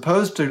ally as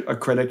opposed to a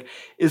critic,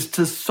 is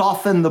to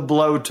soften the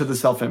blow to the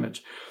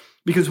self-image.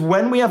 Because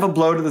when we have a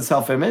blow to the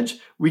self-image,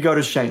 we go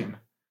to shame.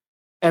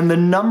 And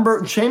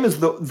shame is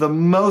the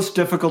most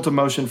difficult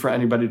emotion for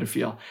anybody to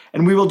feel.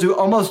 And we will do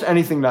almost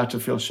anything not to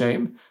feel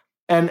shame.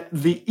 And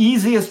the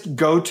easiest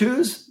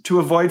go-tos to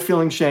avoid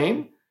feeling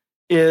shame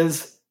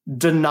is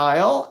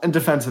denial and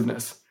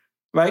defensiveness,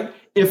 right?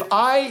 If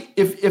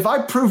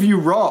I prove you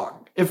wrong,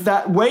 if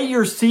that way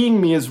you're seeing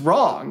me is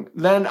wrong,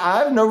 then I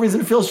have no reason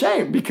to feel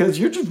shame because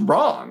you're just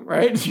wrong,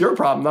 right? It's your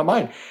problem, not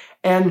mine.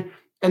 And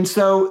And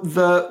so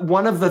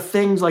one of the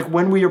things, like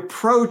when we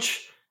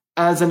approach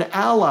as an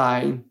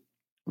ally,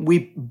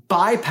 we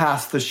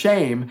bypass the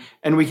shame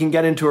and we can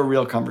get into a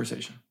real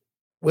conversation.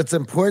 What's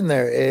important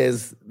there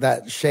is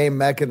that shame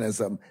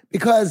mechanism.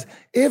 Because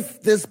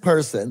if this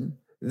person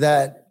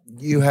that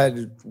you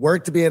had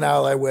worked to be an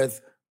ally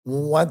with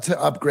want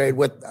to upgrade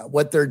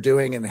what they're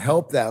doing and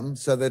help them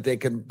so that they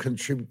can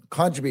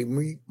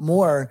contribute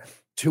more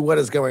to what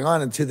is going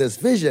on and to this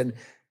vision,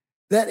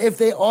 that if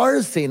they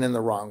are seen in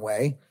the wrong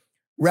way,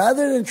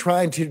 rather than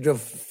trying to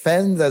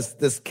defend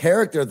this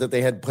character that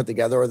they had put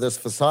together or this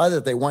facade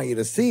that they want you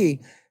to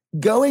see,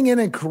 going in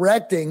and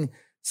correcting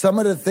some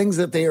of the things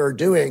that they are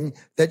doing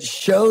that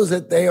shows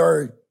that they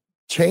are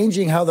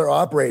changing how they're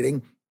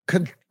operating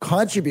could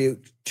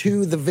contribute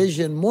to the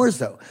vision more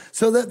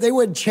so that they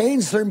would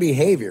change certain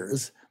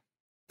behaviors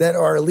that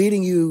are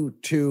leading you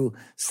to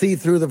see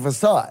through the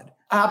facade.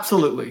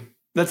 Absolutely.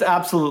 That's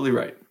absolutely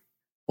right.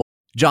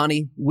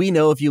 Johnny, we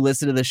know if you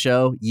listen to the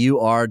show, you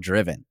are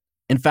driven.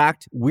 In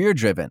fact, we're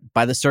driven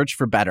by the search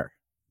for better.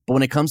 But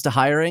when it comes to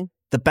hiring,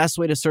 the best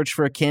way to search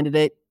for a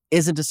candidate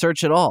isn't to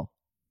search at all.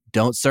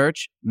 Don't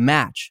search,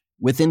 match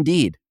with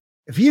Indeed.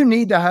 If you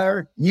need to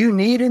hire, you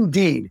need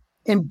Indeed.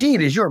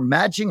 Indeed is your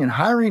matching and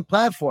hiring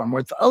platform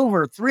with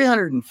over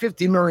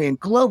 350 million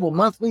global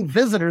monthly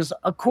visitors,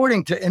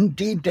 according to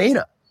Indeed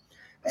data,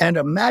 and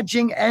a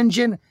matching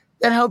engine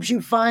that helps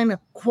you find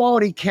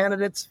quality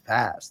candidates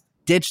fast.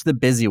 Ditch the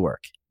busy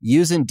work.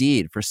 Use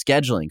Indeed for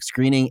scheduling,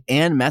 screening,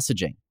 and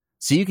messaging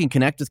so you can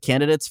connect with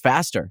candidates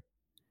faster.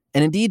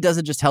 And Indeed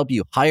doesn't just help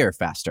you hire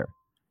faster.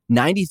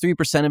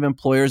 93% of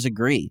employers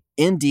agree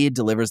Indeed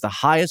delivers the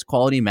highest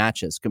quality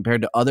matches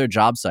compared to other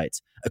job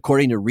sites,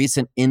 according to a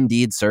recent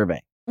Indeed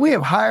survey. We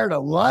have hired a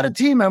lot of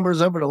team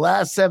members over the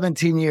last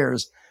 17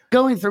 years.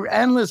 Going through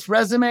endless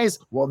resumes,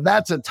 well,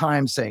 that's a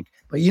time sink.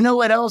 But you know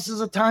what else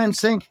is a time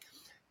sink?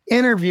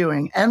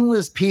 Interviewing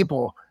endless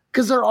people,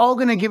 because they're all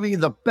going to give you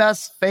the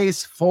best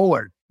face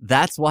forward.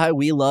 That's why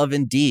we love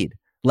Indeed,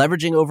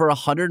 leveraging over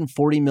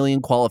 140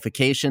 million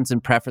qualifications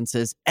and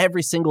preferences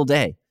every single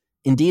day.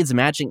 Indeed's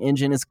matching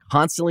engine is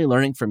constantly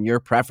learning from your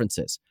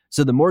preferences.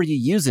 So the more you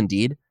use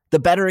Indeed, the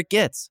better it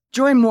gets.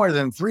 Join more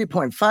than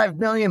 3.5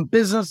 million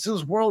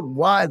businesses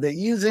worldwide that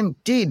use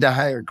Indeed to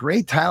hire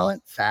great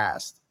talent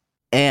fast.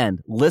 And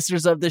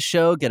listeners of this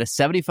show get a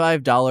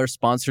 $75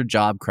 sponsored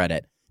job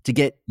credit to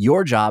get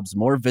your jobs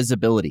more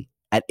visibility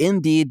at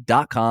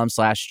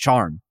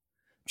Indeed.com/charm.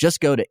 Just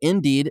go to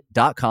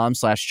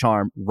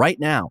Indeed.com/charm right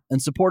now and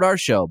support our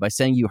show by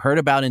saying you heard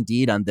about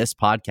Indeed on this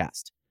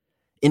podcast.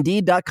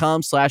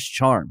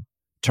 Indeed.com/charm.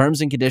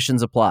 Terms and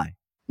conditions apply.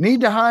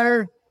 Need to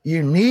hire?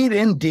 You need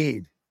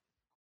Indeed.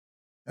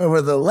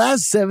 Over the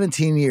last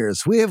 17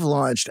 years, we have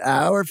launched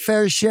our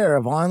fair share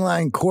of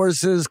online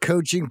courses,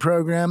 coaching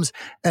programs,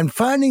 and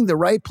finding the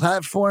right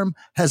platform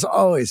has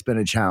always been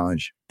a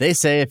challenge. They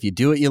say if you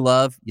do what you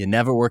love, you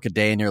never work a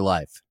day in your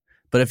life.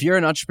 But if you're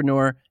an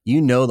entrepreneur,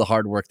 you know the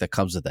hard work that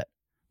comes with it.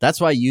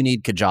 That's why you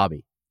need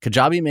Kajabi.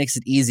 Kajabi makes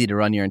it easy to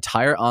run your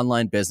entire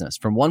online business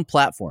from one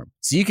platform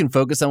so you can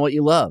focus on what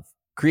you love,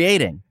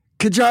 creating.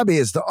 Kajabi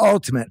is the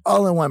ultimate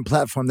all-in-one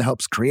platform that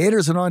helps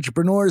creators and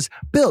entrepreneurs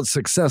build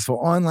successful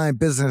online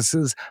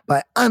businesses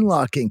by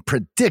unlocking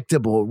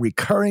predictable,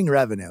 recurring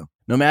revenue.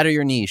 No matter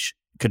your niche,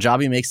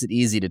 Kajabi makes it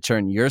easy to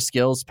turn your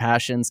skills,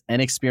 passions,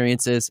 and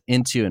experiences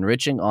into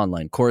enriching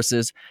online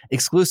courses,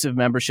 exclusive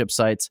membership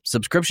sites,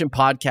 subscription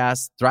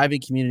podcasts,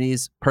 thriving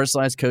communities,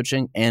 personalized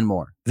coaching, and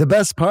more. The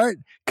best part?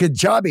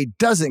 Kajabi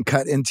doesn't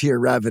cut into your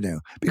revenue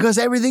because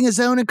everything is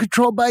owned and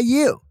controlled by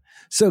you.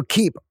 So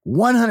keep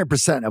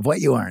 100% of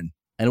what you earn.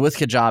 And with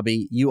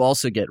Kajabi, you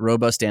also get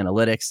robust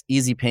analytics,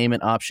 easy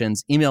payment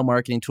options, email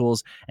marketing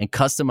tools, and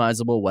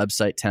customizable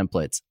website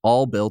templates,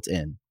 all built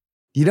in.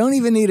 You don't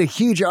even need a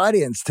huge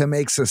audience to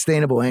make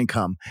sustainable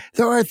income.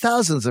 There are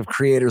thousands of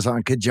creators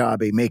on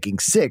Kajabi making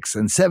 6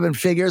 and 7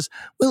 figures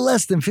with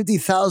less than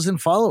 50,000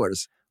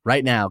 followers.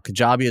 Right now,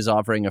 Kajabi is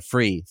offering a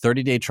free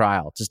 30-day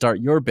trial to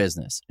start your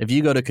business if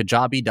you go to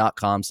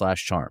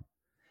kajabi.com/charm.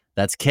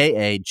 That's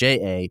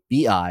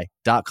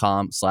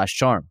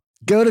KAJABI.com/charm.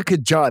 Go to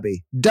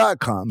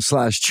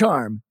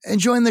kajabi.com/charm and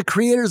join the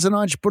creators and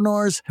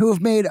entrepreneurs who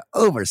have made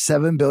over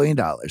 $7 billion.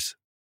 Well,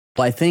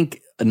 I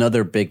think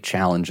another big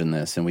challenge in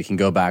this, and we can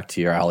go back to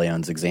your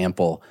Allianz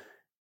example,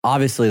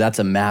 obviously that's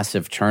a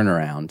massive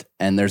turnaround,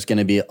 and there's going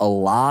to be a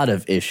lot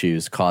of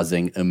issues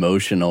causing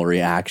emotional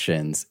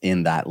reactions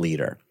in that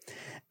leader.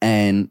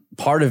 And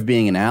part of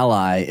being an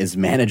ally is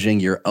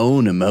managing your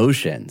own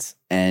emotions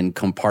and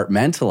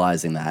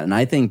compartmentalizing that. And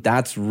I think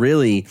that's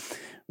really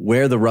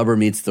where the rubber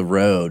meets the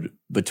road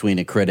between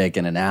a critic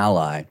and an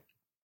ally.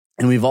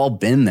 And we've all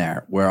been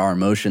there where our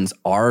emotions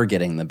are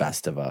getting the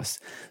best of us.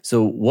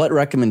 So what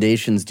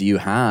recommendations do you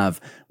have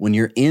when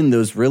you're in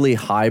those really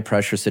high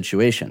pressure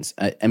situations?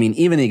 I mean,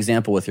 even the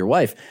example with your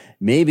wife,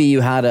 Maybe you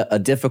had a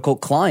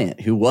difficult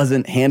client who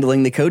wasn't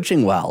handling the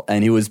coaching well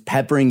and who was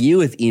peppering you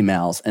with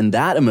emails, and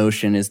that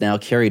emotion is now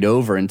carried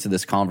over into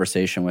this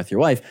conversation with your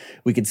wife.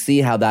 We could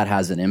see how that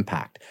has an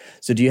impact.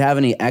 So do you have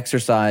any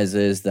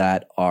exercises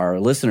that our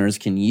listeners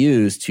can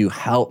use to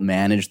help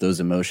manage those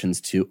emotions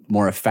to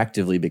more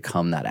effectively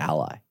become that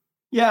ally?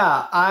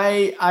 Yeah,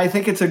 I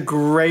think it's a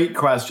great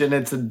question.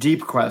 It's a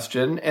deep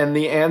question. And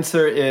the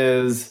answer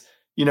is,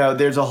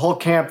 there's a whole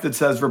camp that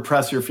says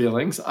repress your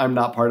feelings. I'm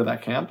not part of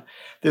that camp.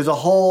 There's a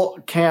whole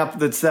camp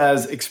that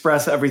says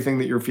express everything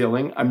that you're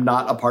feeling. I'm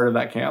not a part of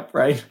that camp,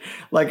 right?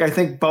 Like, I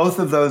think both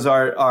of those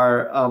are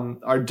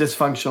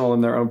dysfunctional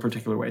in their own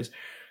particular ways.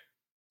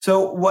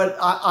 So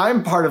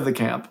I'm part of the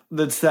camp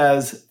that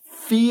says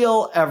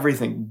feel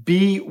everything.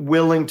 Be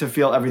willing to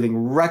feel everything.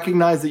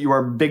 Recognize that you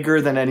are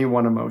bigger than any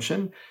one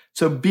emotion.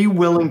 So be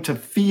willing to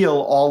feel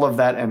all of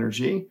that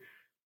energy.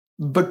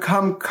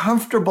 Become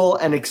comfortable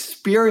and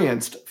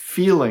experienced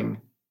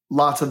feeling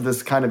lots of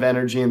this kind of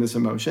energy and this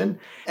emotion,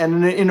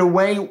 and in a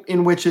way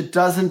in which it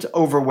doesn't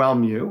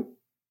overwhelm you,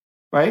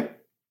 right?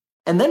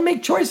 And then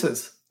make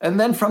choices. And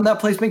then from that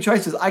place, make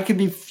choices. I could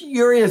be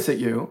furious at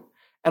you,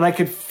 and I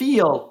could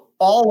feel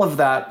all of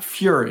that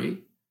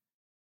fury,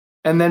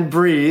 and then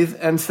breathe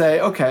and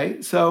say,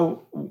 okay,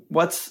 so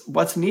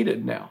what's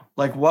needed now?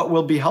 Like, what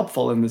will be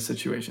helpful in this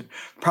situation?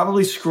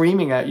 Probably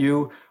screaming at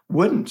you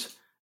wouldn't.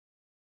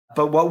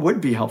 But what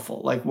would be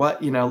helpful? Like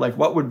what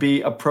would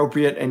be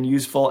appropriate and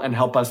useful and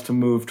help us to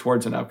move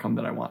towards an outcome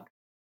that I want?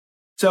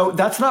 So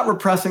that's not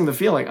repressing the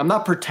feeling. I'm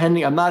not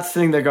pretending. I'm not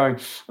sitting there going,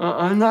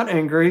 I'm not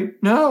angry.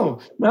 No,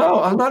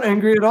 I'm not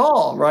angry at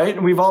all, right?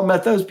 And we've all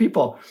met those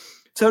people.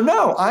 So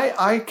no,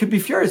 I could be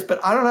furious,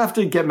 but I don't have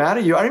to get mad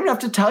at you. I don't even have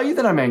to tell you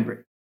that I'm angry.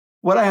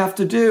 What I have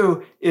to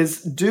do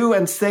is do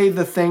and say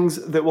the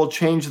things that will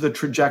change the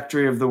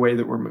trajectory of the way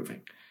that we're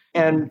moving.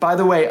 And by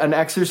the way, an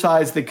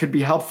exercise that could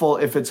be helpful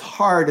if it's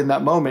hard in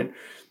that moment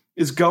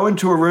is go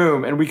into a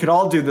room, and we could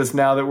all do this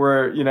now that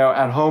we're,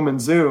 at home in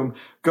Zoom.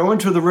 Go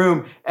into the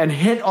room and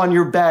hit on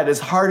your bed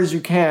as hard as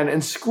you can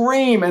and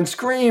scream and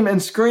scream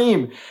and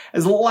scream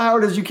as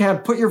loud as you can.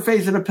 Put your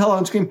face in a pillow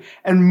and scream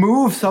and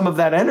move some of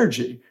that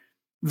energy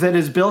that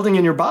is building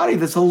in your body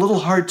that's a little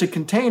hard to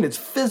contain. It's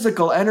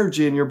physical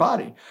energy in your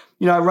body.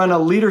 I run a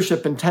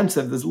leadership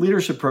intensive, this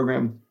leadership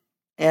program.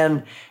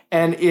 And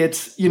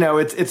it's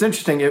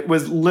interesting. It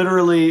was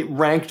literally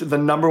ranked the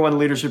number one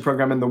leadership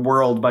program in the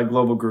world by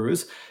global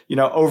gurus,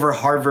 over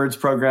Harvard's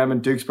program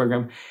and Duke's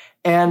program.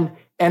 And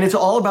it's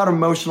all about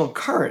emotional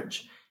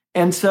courage.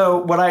 And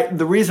so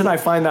the reason I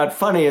find that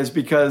funny is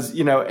because,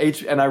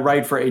 and I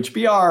write for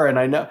HBR and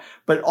I know,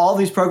 but all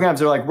these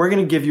programs are like, we're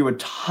going to give you a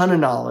ton of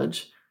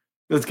knowledge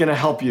that's going to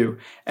help you.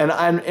 And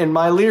I'm in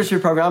my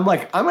leadership program, I'm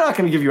like, I'm not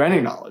going to give you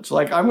any knowledge.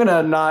 Like, I'm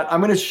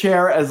going to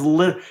share as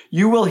little,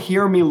 you will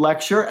hear me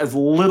lecture as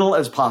little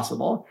as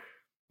possible,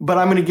 but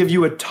I'm going to give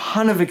you a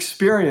ton of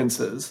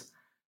experiences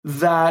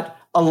that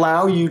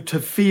allow you to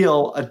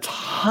feel a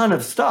ton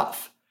of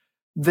stuff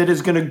that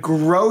is going to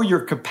grow your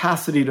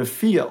capacity to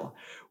feel,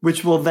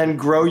 which will then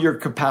grow your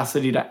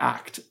capacity to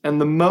act. And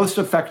the most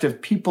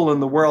effective people in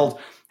the world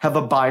have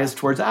a bias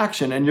towards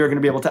action, and you're going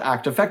to be able to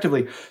act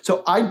effectively.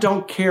 So I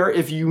don't care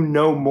if you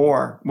know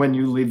more when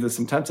you leave this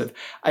intensive.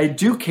 I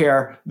do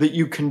care that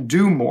you can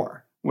do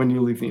more when you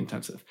leave the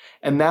intensive.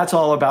 And that's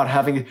all about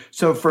having.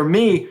 So for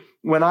me,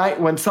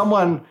 when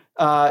someone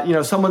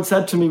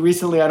said to me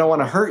recently, I don't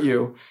want to hurt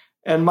you.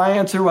 And my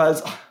answer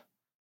was,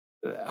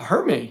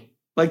 hurt me.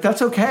 Like,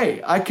 that's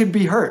okay. I could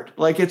be hurt.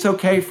 Like, it's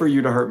okay for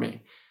you to hurt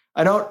me.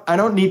 I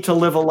don't need to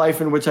live a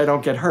life in which I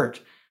don't get hurt.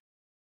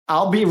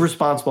 I'll be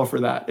responsible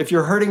for that. If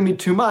you're hurting me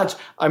too much,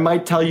 I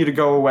might tell you to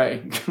go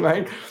away,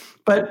 right?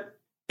 But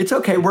it's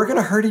okay. We're going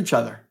to hurt each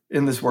other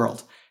in this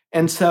world.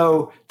 And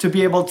so to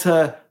be able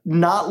to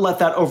not let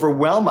that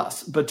overwhelm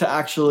us, but to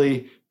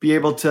actually be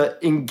able to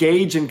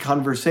engage in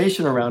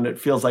conversation around it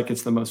feels like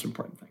it's the most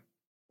important thing.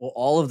 Well,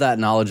 all of that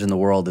knowledge in the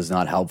world is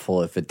not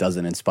helpful if it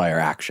doesn't inspire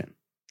action.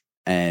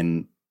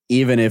 And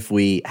even if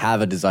we have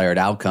a desired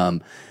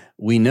outcome,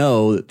 we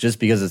know just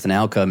because it's an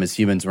outcome as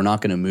humans, we're not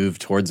going to move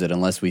towards it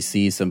unless we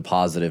see some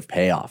positive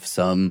payoff,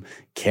 some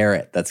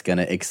carrot that's going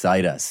to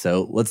excite us.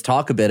 So let's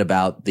talk a bit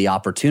about the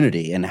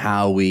opportunity and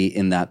how we,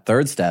 in that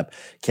third step,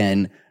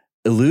 can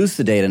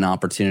elucidate an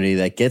opportunity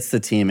that gets the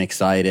team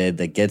excited,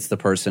 that gets the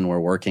person we're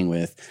working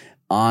with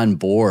on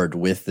board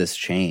with this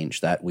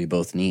change that we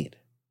both need.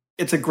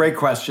 It's a great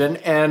question.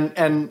 And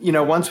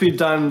once we've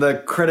done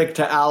the critic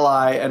to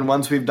ally, and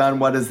once we've done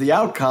what is the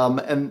outcome,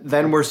 and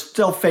then we're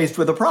still faced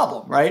with a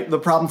problem, right? The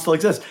problem still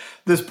exists.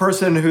 This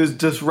person who's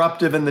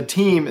disruptive in the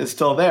team is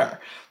still there.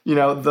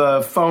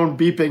 The phone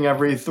beeping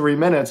every 3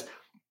 minutes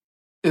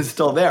is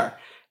still there.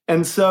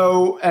 And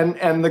so,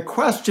 and the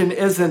question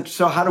isn't,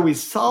 so how do we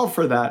solve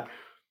for that?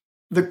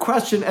 The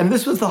question, and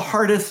this was the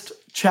hardest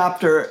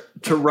chapter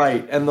to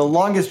write and the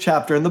longest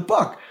chapter in the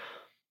book,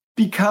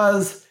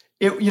 because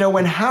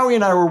when Howie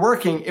and I were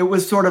working, it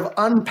was sort of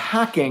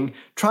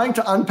trying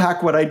to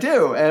unpack what I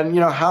do. And,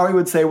 Howie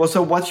would say, well,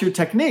 so what's your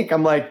technique?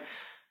 I'm like,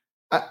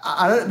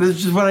 this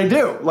is just what I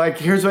do. Like,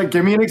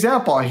 give me an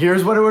example.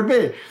 Here's what it would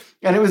be.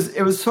 And it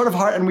was sort of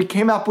hard. And we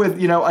came up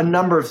with, a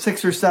number of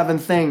 6 or 7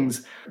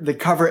 things that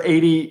cover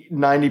 80,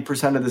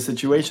 90% of the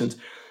situations.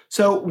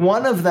 So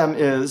one of them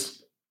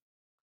is,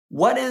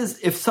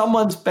 if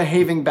someone's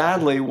behaving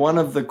badly, one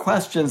of the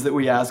questions that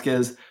we ask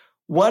is,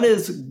 what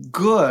is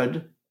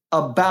good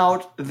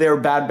about their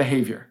bad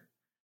behavior?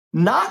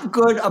 Not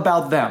good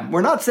about them.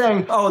 We're not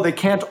saying, oh, they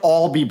can't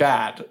all be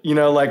bad.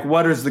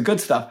 What is the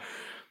good stuff?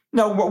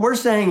 No, what we're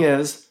saying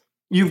is,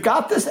 you've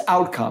got this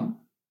outcome,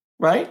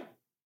 right?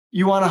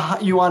 You want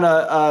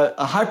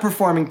a high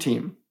performing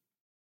team,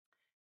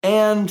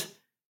 and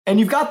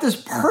you've got this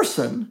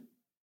person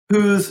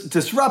who's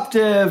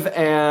disruptive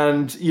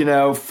and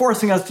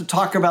forcing us to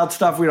talk about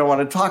stuff we don't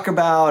want to talk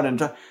about.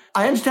 And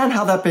I understand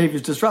how that behavior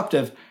is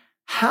disruptive.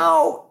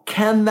 How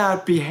can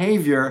that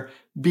behavior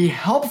be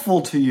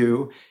helpful to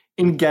you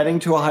in getting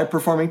to a high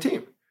performing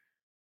team?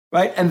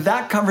 Right. And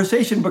that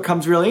conversation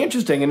becomes really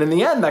interesting. And in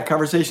the end, that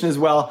conversation is,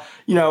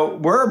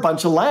 we're a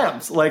bunch of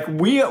lambs. Like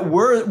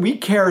we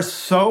care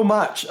so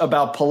much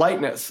about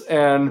politeness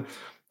and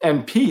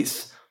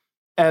peace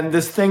and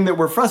this thing that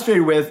we're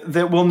frustrated with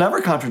that will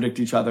never contradict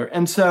each other.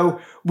 And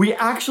so we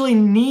actually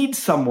need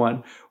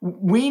someone.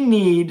 We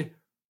need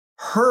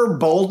her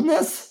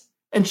boldness,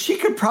 and she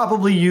could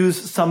probably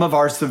use some of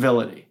our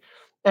civility.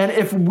 And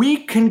if we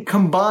can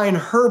combine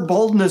her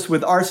boldness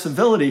with our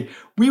civility,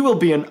 we will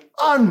be an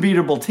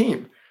unbeatable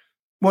team.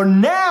 Well,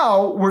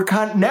 now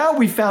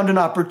we found an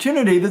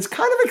opportunity that's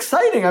kind of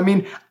exciting. I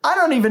mean, I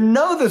don't even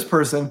know this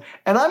person,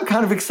 and I'm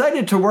kind of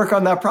excited to work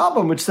on that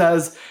problem, which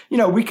says,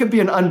 we could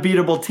be an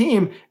unbeatable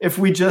team if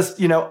we just,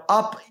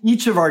 up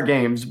each of our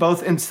games,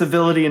 both in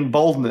civility and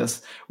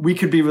boldness. We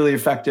could be really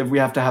effective. We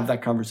have to have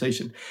that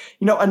conversation.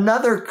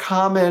 Another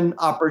common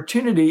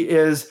opportunity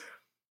is,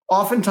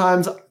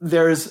 oftentimes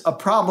there's a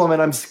problem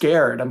and I'm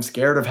scared. I'm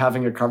scared of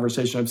having a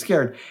conversation. I'm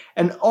scared.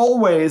 And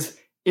always,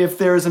 if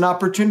there's an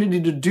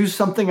opportunity to do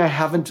something I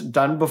haven't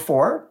done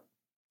before,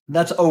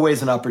 that's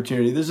always an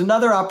opportunity. There's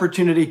another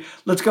opportunity.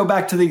 Let's go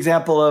back to the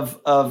example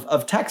of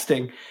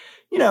texting.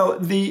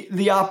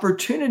 The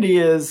opportunity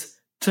is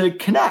to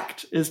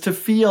connect, is to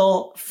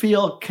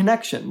feel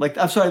connection.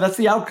 I'm sorry, that's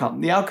the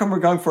outcome. The outcome we're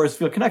going for is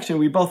feel connection.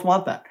 We both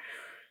want that.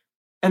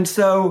 And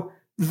so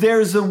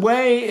there's a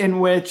way in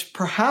which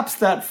perhaps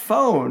that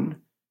phone,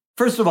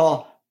 first of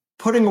all,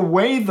 putting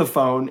away the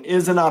phone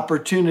is an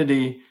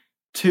opportunity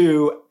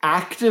to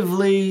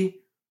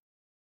actively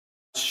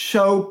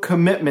show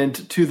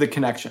commitment to the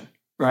connection,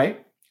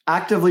 right?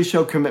 Actively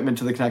show commitment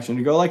to the connection.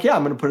 You go yeah,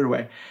 I'm going to put it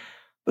away.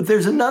 But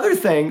there's another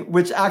thing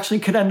which actually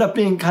could end up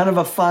being kind of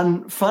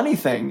a funny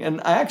thing.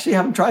 And I actually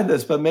haven't tried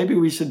this, but maybe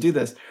we should do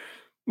this,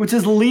 which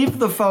is leave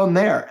the phone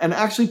there and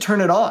actually turn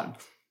it on.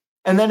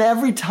 And then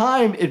every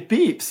time it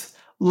beeps,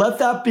 let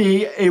that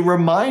be a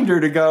reminder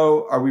to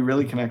go, are we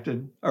really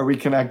connected? Are we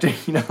connecting?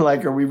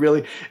 Are we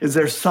really, is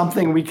there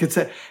something we could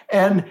say?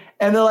 And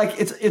they're like,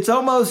 it's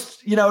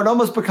almost, it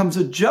almost becomes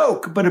a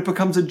joke, but it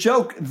becomes a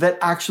joke that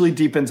actually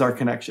deepens our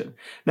connection.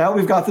 Now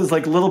we've got this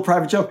little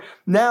private joke.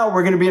 Now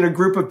we're going to be in a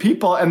group of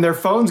people and their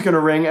phone's going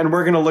to ring and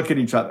we're going to look at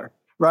each other,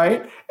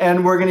 right?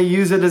 And we're going to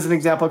use it as an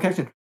example of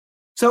connection.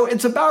 So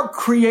it's about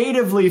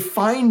creatively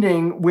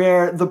finding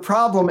where the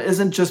problem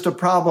isn't just a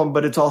problem,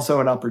 but it's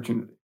also an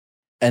opportunity.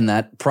 And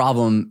that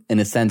problem, in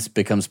a sense,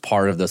 becomes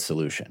part of the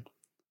solution,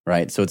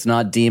 right? So it's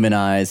not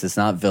demonized, it's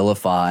not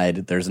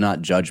vilified, there's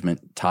not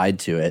judgment tied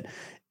to it.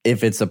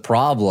 If it's a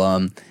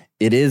problem,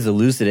 it is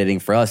elucidating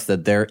for us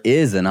that there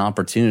is an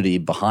opportunity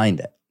behind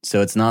it.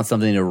 So it's not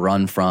something to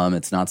run from,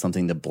 it's not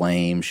something to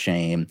blame,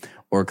 shame,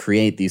 or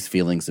create these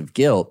feelings of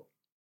guilt.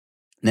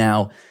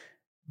 Now,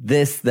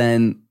 this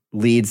then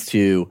leads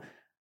to,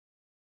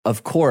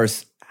 of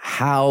course,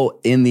 how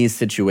in these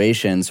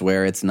situations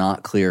where it's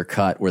not clear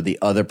cut, where the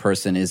other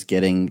person is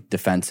getting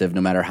defensive, no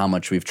matter how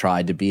much we've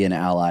tried to be an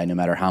ally, no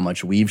matter how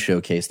much we've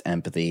showcased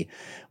empathy,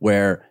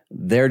 where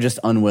they're just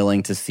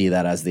unwilling to see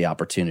that as the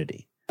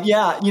opportunity.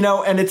 Yeah,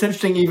 and it's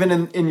interesting,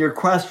 even in your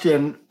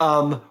question,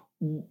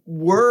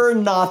 we're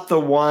not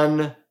the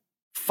one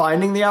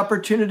finding the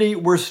opportunity,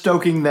 we're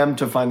stoking them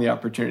to find the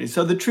opportunity.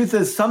 So the truth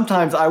is,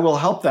 sometimes I will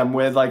help them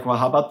with well,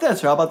 how about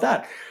this or how about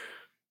that?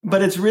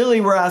 But it's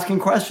really, we're asking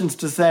questions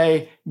to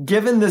say,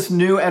 given this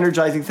new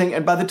energizing thing,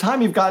 and by the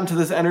time you've gotten to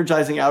this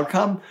energizing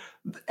outcome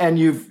and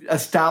you've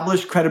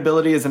established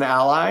credibility as an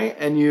ally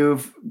and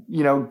you've,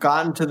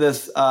 gotten to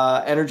this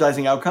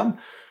energizing outcome,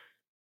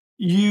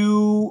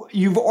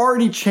 you've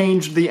already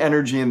changed the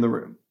energy in the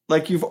room.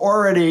 You've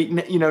already,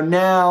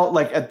 now,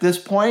 at this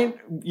point,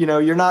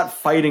 you're not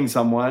fighting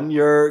someone,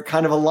 you're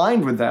kind of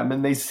aligned with them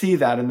and they see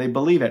that and they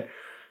believe it.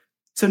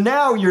 So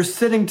now you're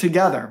sitting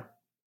together.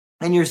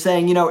 And you're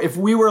saying, if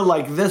we were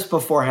like this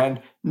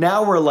beforehand,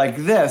 now we're like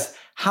this,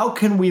 how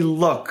can we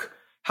look?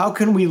 How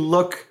can we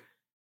look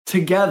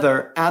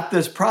together at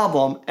this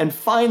problem and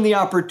find the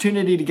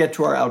opportunity to get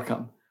to our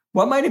outcome?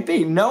 What might it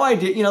be? No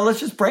idea. Let's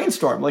just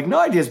brainstorm. Like, no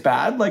idea is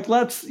bad. Like,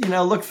 let's,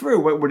 look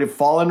through. Would it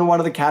fall into one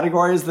of the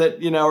categories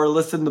that, are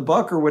listed in the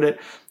book, or would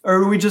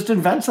we just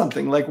invent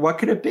something? Like, what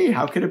could it be?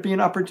 How could it be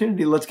an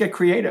opportunity? Let's get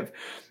creative.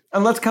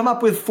 And let's come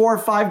up with 4 or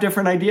 5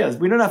 different ideas.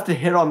 We don't have to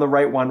hit on the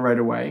right one right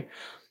away.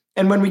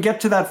 And when we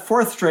get to that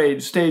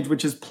 4th stage,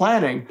 which is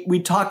planning,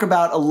 we talk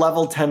about a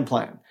level 10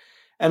 plan.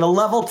 And a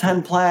level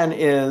 10 plan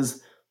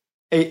is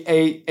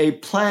a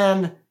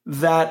plan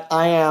that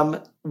I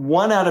am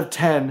 1 out of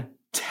 10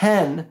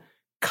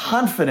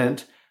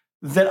 confident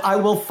that I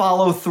will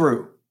follow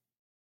through.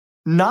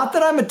 Not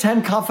that I'm a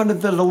 10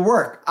 confident that it'll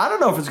work. I don't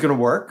know if it's going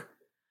to work,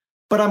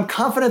 but I'm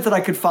confident that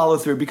I could follow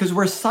through because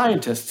we're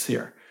scientists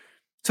here.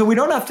 So we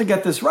don't have to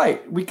get this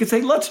right. We could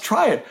say, let's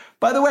try it.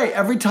 By the way,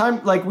 every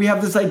time, like, we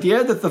have this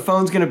idea that the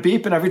phone's going to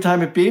beep, and every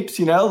time it beeps,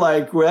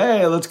 like,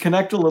 hey, let's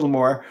connect a little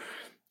more.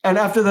 And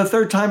after the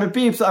 3rd time it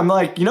beeps, I'm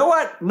like, you know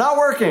what? Not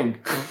working.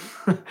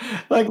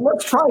 Like,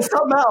 let's try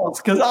something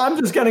else, because I'm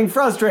just getting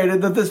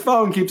frustrated that this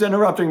phone keeps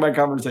interrupting my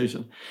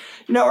conversation.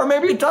 Or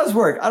maybe it does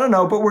work. I don't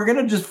know, but we're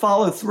going to just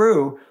follow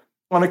through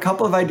on a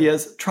couple of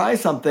ideas, try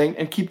something,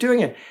 and keep doing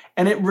it.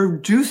 And it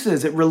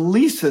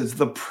releases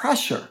the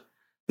pressure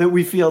that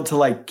we feel to,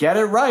 like, get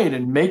it right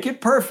and make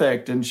it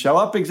perfect and show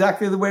up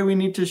exactly the way we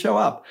need to show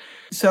up.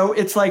 So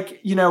it's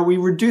like, we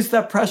reduce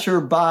that pressure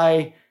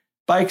by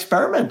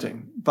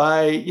experimenting,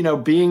 by,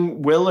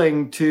 being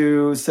willing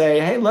to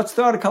say, hey, let's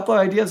throw out a couple of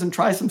ideas and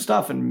try some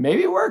stuff. And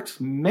maybe it works,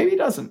 maybe it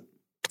doesn't.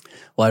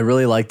 Well, I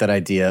really like that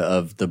idea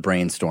of the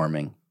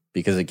brainstorming,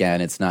 because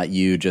again, it's not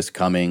you just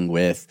coming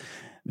with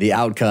the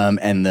outcome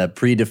and the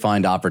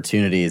predefined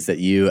opportunities that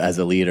you as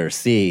a leader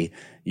see.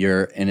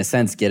 You're, in a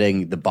sense,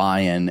 getting the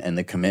buy-in and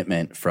the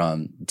commitment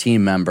from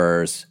team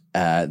members,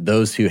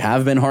 those who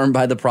have been harmed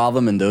by the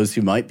problem and those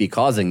who might be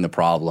causing the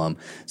problem,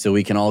 so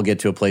we can all get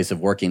to a place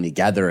of working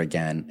together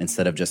again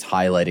instead of just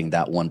highlighting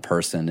that one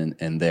person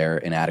and their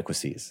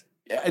inadequacies.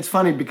 It's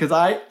funny because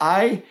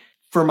I,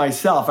 for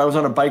myself, I was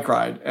on a bike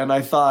ride and I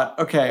thought,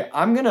 okay,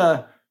 I'm going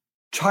to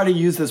try to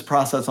use this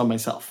process on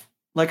myself.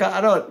 Like,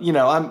 I don't,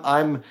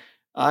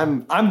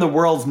 I'm the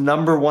world's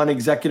 #1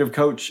 executive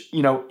coach,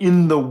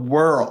 in the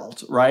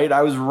world, right?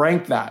 I was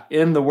ranked that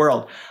in the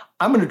world.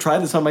 I'm going to try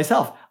this on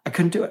myself. I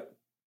couldn't do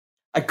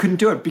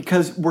it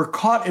because we're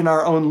caught in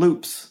our own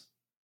loops.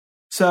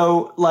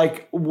 So,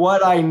 like,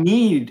 what I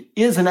need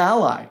is an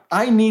ally.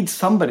 I need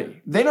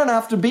somebody. They don't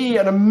have to be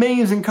an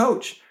amazing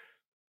coach.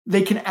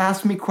 They can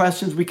ask me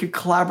questions. We could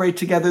collaborate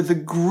together. The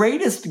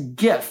greatest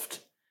gift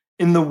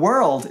in the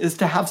world is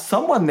to have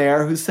someone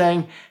there who's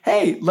saying,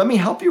 hey, let me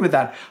help you with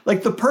that.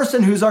 Like, the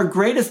person who's our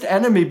greatest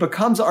enemy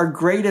becomes our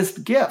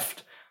greatest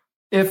gift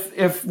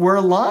if we're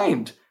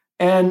aligned.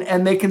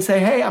 And they can say,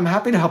 hey, I'm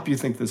happy to help you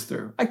think this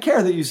through. I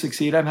care that you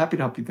succeed. I'm happy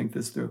to help you think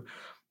this through.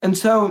 And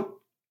so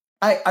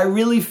I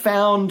really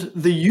found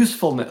the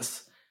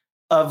usefulness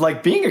of,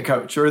 like, being a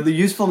coach, or the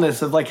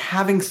usefulness of, like,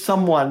 having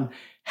someone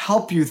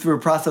help you through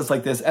a process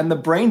like this. And the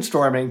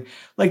brainstorming,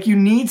 like, you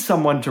need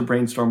someone to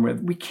brainstorm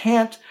with.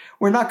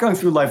 We're not going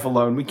through life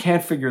alone. We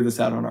can't figure this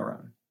out on our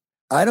own.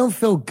 I don't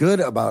feel good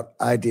about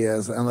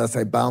ideas unless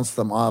I bounce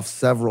them off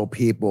several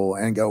people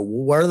and go,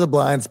 what are the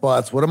blind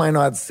spots? What am I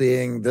not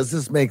seeing? Does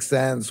this make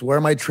sense? Where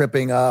am I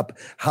tripping up?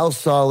 How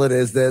solid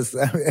is this?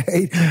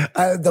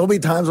 There'll be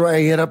times where I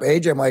hit up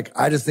AJ. I'm like,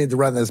 I just need to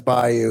run this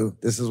by you.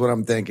 This is what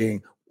I'm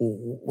thinking.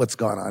 What's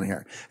going on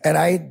here?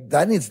 And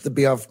that needs to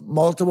be off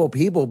multiple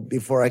people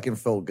before I can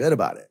feel good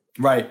about it.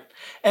 Right.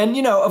 And,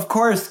 of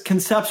course,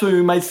 conceptually,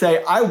 we might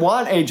say, I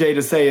want AJ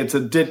to say it's a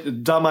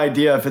dumb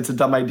idea if it's a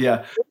dumb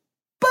idea.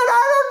 But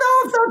I don't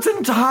know if that's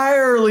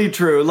entirely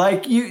true.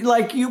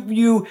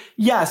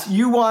 Yes,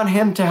 you want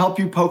him to help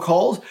you poke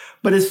holes.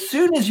 But as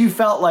soon as you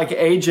felt like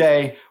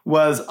AJ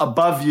was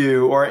above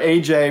you, or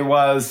AJ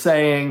was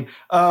saying,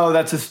 oh,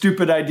 that's a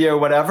stupid idea or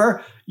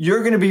whatever, you're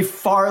going to be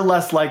far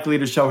less likely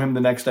to show him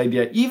the next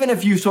idea. Even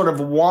if you sort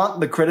of want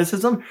the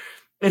criticism,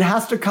 it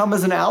has to come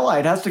as an ally.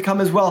 It has to come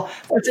as, well,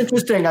 that's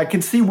interesting. I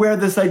can see where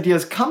this idea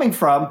is coming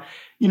from.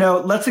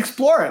 Let's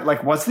explore it.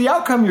 Like, what's the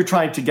outcome you're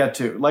trying to get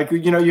to? Like,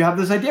 you have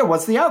this idea.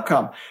 What's the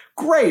outcome?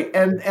 Great.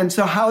 And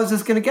so how is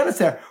this going to get us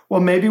there?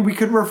 Well, maybe we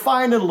could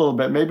refine it a little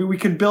bit. Maybe we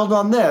could build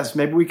on this.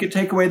 Maybe we could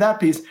take away that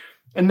piece.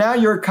 And now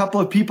you're a couple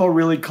of people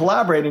really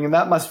collaborating, and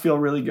that must feel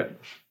really good.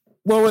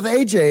 Well, with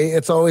AJ,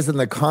 it's always in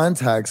the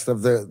context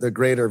of the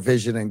greater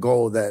vision and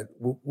goal that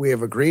we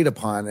have agreed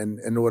upon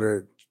in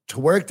order to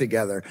work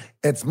together.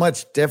 It's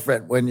much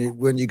different when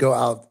you go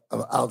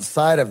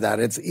outside of that.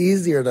 It's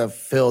easier to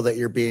feel that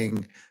you're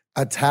being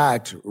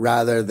attacked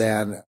rather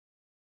than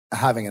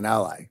having an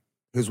ally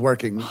who's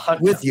working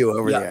with you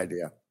over the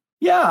idea.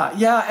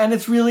 Yeah. And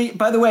it's really,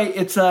 by the way,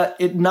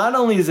 it not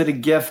only is it a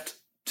gift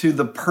to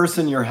the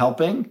person you're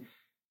helping,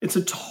 it's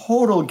a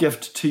total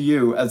gift to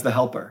you as the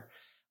helper.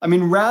 I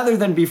mean, rather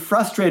than be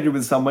frustrated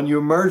with someone, you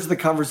emerge the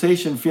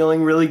conversation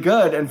feeling really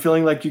good and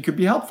feeling like you could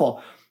be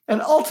helpful.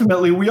 And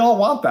ultimately, we all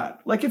want that.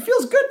 Like, it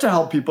feels good to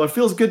help people. It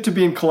feels good to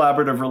be in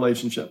collaborative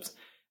relationships.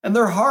 And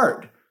they're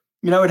hard.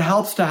 It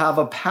helps to have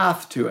a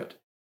path to it.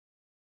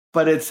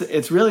 But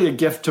it's really a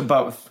gift to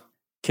both.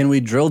 Can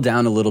we drill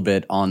down a little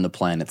bit on the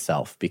plan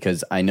itself?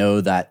 Because I know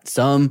that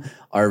some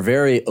are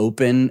very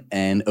open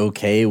and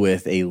okay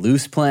with a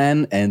loose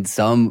plan, and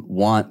some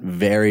want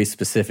very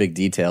specific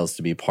details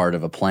to be part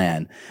of a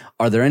plan.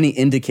 Are there any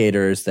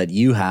indicators that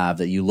you have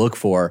that you look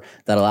for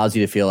that allows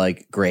you to feel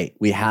like, great,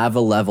 we have a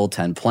level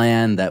 10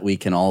 plan that we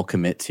can all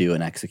commit to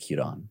and execute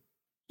on?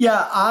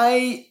 Yeah,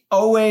 I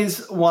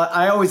always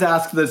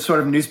ask the sort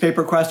of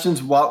newspaper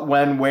questions: what,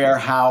 when, where,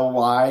 how,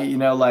 why.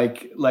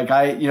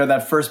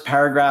 That first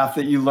paragraph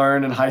that you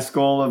learn in high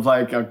school of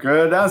like a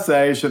good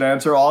essay should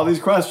answer all these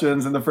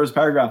questions in the first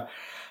paragraph.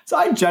 So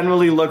I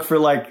generally look for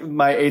like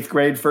my 8th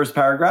grade first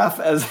paragraph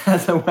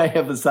as a way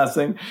of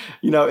assessing,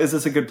 is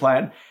this a good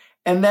plan?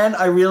 And then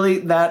I really,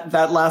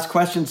 that last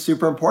question is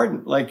super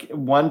important. Like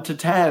 1 to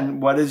 10,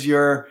 what is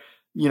your,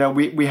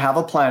 we have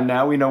a plan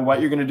now. We know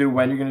what you're going to do,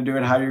 when you're going to do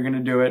it, how you're going to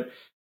do it.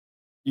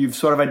 You've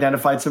sort of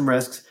identified some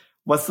risks.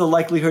 What's the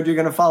likelihood you're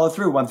going to follow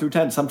through? 1 through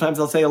 10. Sometimes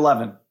they'll say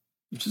 11,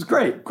 which is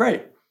great.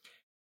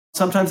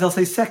 Sometimes they'll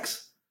say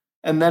 6.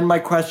 And then my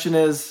question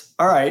is,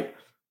 all right,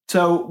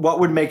 so what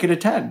would make it a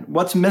 10?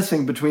 What's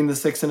missing between the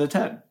 6 and a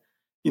 10?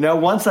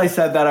 Once I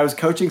said that, I was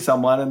coaching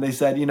someone and they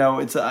said,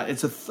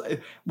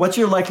 what's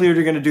your likelihood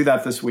you're going to do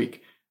that this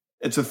week?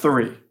 It's a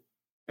 3.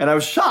 And I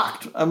was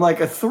shocked. I'm like,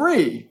 a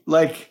 3?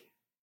 Like,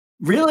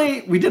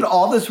 really? We did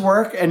all this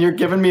work and you're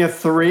giving me a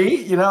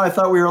 3? I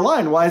thought we were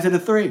aligned. Why is it a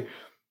 3?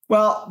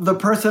 Well, the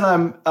person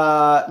I'm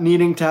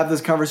needing to have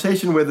this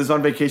conversation with is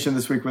on vacation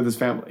this week with his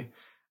family.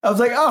 I was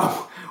like,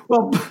 oh,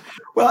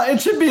 well, it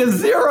should be a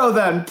 0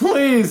 then.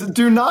 Please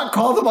do not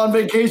call them on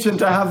vacation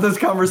to have this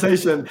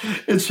conversation.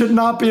 It should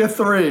not be a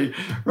 3,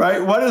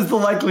 right? What is the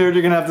likelihood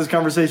you're going to have this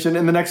conversation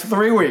in the next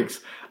 3 weeks?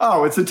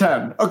 Oh, it's a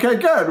 10. Okay,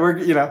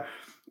 good.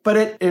 But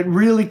it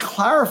really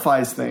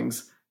clarifies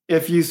things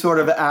if you sort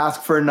of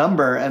ask for a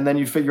number and then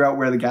you figure out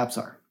where the gaps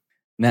are.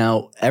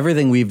 Now,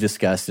 everything we've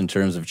discussed in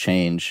terms of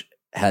change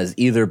has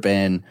either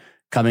been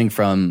coming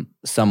from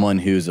someone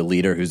who's a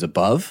leader who's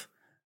above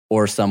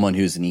or someone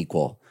who's an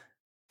equal.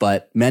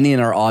 But many in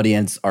our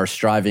audience are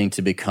striving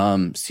to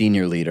become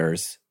senior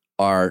leaders,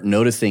 are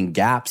noticing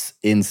gaps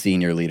in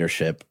senior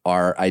leadership,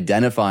 are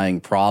identifying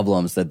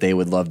problems that they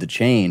would love to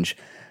change.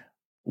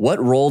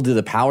 What role do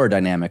the power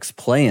dynamics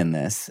play in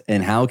this?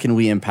 And how can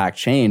we impact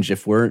change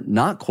if we're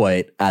not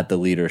quite at the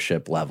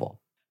leadership level?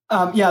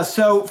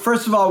 So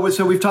first of all,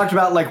 we've talked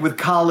about like with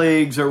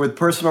colleagues or with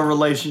personal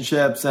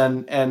relationships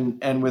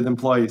and with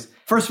employees.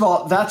 First of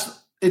all,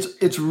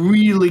 it's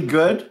really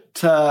good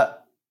to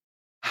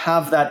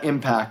have that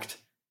impact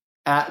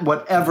at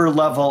whatever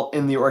level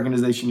in the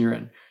organization you're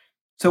in.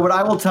 So what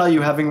I will tell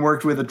you, having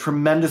worked with a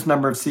tremendous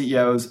number of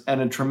CEOs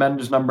and a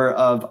tremendous number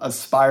of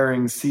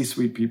aspiring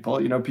C-suite people,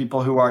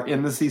 people who are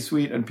in the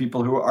C-suite and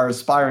people who are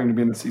aspiring to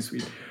be in the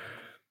C-suite,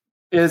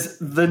 is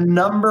the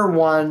number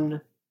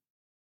one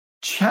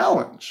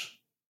challenge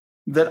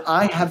that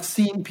I have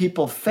seen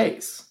people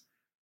face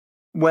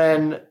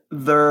when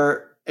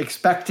they're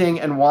expecting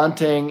and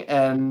wanting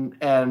and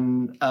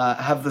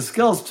have the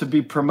skills to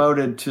be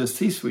promoted to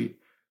C-suite,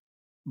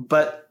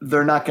 but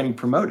they're not getting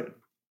promoted.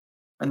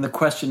 And the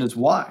question is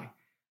why?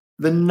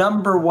 The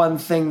number one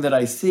thing that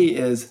I see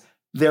is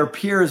their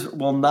peers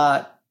will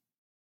not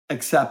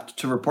accept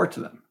to report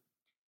to them.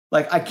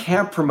 Like, I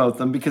can't promote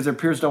them because their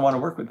peers don't want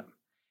to work with them.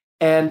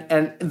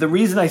 And the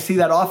reason I see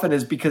that often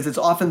is because it's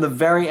often the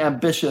very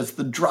ambitious,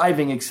 the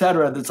driving, et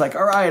cetera, that's like,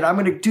 all right, I'm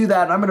going to do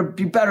that. I'm going to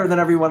be better than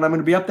everyone. I'm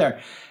going to be up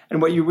there.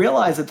 And what you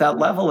realize at that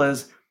level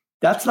is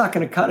that's not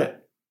going to cut it.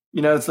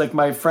 It's like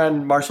my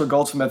friend Marshall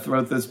Goldsmith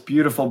wrote this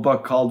beautiful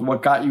book called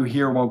What Got You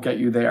Here Won't Get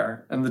You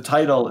There. And the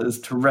title is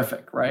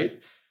terrific, right?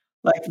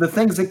 Like the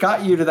things that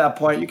got you to that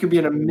point, you could be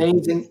an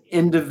amazing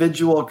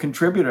individual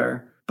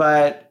contributor,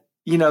 but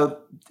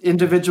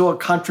individual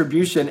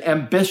contribution,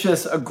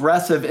 ambitious,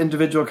 aggressive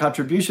individual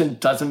contribution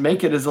doesn't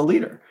make it as a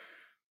leader.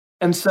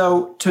 And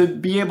so to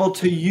be able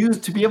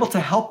to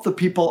help the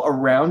people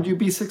around you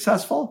be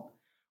successful,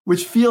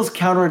 which feels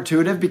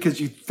counterintuitive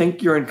because you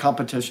think you're in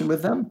competition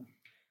with them,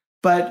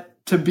 but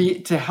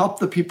to help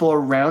the people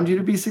around you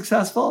to be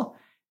successful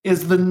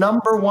is the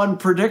number one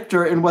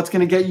predictor in what's going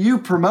to get you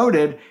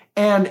promoted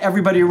and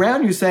everybody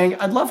around you saying,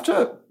 I'd love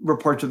to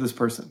report to this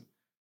person.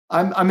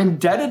 I'm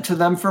indebted to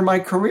them for my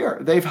career.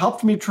 They've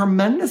helped me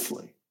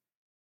tremendously,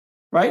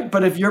 right?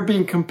 But if you're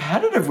being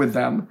competitive with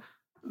them,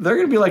 they're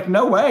going to be like,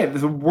 no way.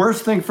 The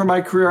worst thing for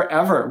my career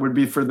ever would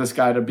be for this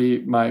guy to be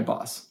my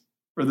boss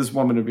or this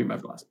woman to be my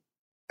boss.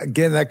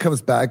 Again, that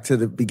comes back to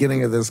the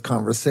beginning of this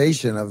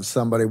conversation of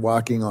somebody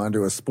walking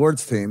onto a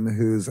sports team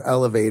who's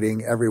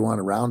elevating everyone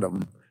around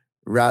them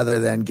rather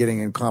than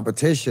getting in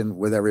competition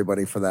with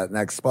everybody for that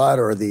next spot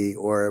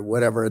or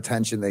whatever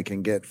attention they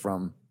can get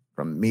from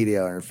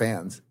media or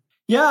fans.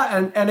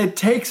 Yeah, and it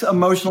takes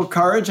emotional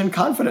courage and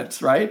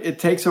confidence, right? It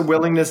takes a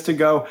willingness to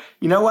go,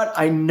 you know what?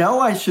 I know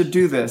I should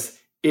do this.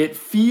 It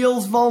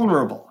feels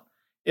vulnerable.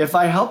 If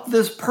I help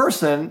this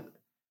person,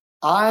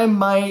 I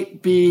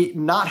might be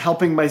not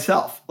helping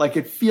myself. Like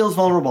it feels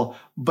vulnerable,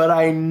 but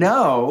I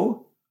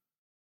know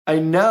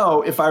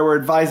if I were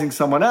advising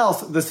someone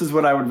else, this is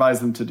what I would advise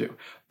them to do.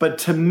 But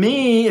to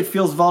me, it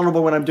feels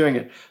vulnerable when I'm doing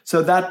it.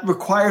 So that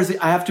requires,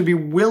 I have to be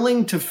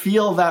willing to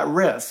feel that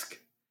risk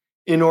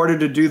in order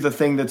to do the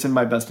thing that's in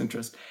my best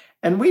interest.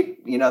 And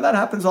that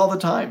happens all the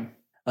time.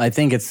 I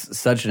think it's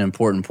such an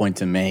important point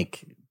to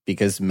make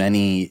because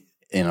many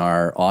in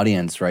our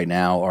audience right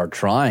now are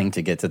trying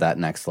to get to that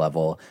next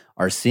level,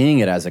 are seeing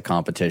it as a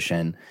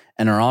competition,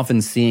 and are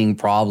often seeing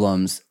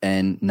problems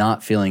and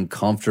not feeling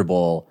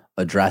comfortable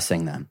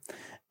addressing them.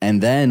 And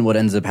then what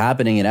ends up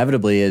happening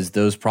inevitably is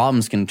those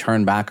problems can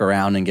turn back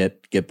around and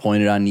get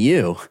pointed on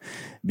you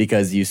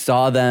because you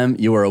saw them,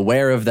 you were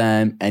aware of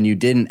them, and you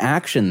didn't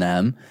action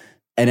them.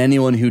 And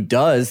anyone who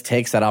does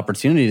takes that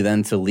opportunity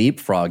then to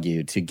leapfrog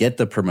you, to get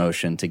the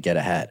promotion, to get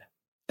ahead.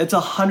 It's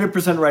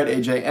 100% right,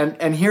 AJ.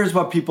 And here's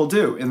what people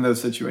do in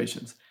those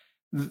situations.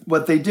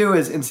 What they do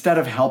is instead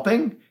of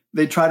helping,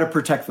 they try to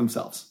protect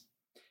themselves.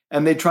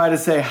 And they try to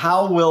say,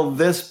 how will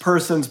this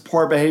person's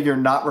poor behavior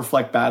not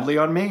reflect badly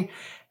on me?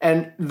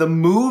 And the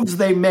moves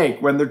they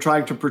make when they're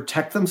trying to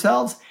protect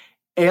themselves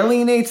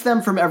alienates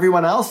them from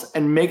everyone else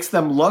and makes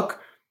them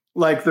look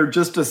like they're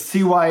just a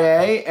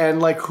CYA,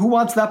 and like, who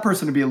wants that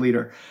person to be a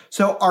leader?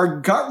 So our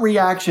gut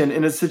reaction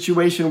in a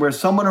situation where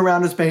someone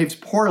around us behaves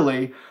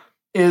poorly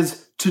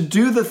is to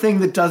do the thing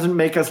that doesn't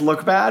make us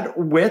look bad,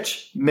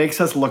 which makes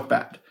us look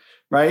bad,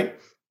 right?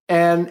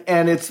 And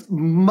it's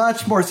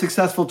much more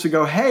successful to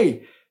go,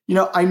 hey,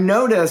 I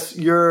notice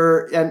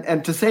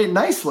and to say it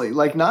nicely,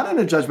 like not in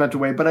a judgmental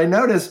way, but I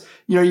notice,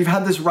 you've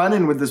had this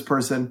run-in with this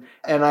person,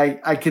 and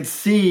I could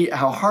see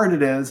how hard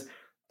it is.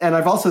 And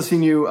I've also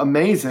seen you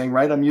amazing,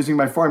 right? I'm using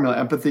my formula,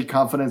 empathy,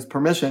 confidence,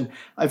 permission.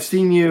 I've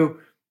seen you,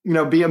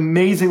 be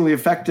amazingly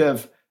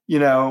effective,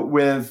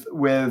 with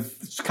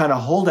kind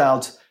of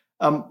holdouts.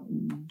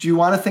 Do you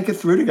want to think it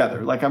through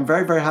together? Like, I'm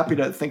very, very happy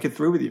to think it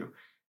through with you.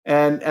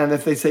 And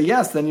if they say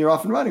yes, then you're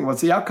off and running.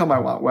 What's the outcome I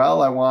want?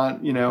 Well, I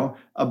want,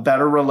 a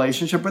better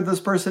relationship with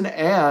this person,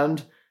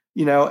 and,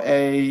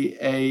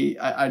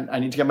 I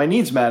need to get my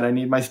needs met. I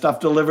need my stuff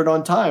delivered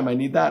on time. I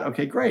need that.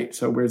 Okay, great.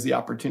 So where's the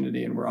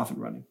opportunity? And we're off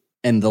and running.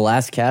 And the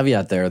last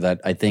caveat there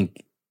that I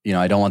think,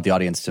 I don't want the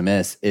audience to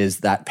miss is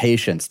that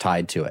patience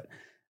tied to it.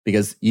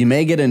 Because you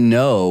may get a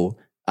no,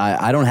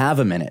 I don't have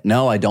a minute.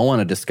 No, I don't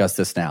want to discuss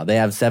this now. They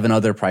have 7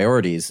 other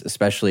priorities,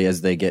 especially as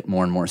they get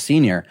more and more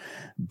senior.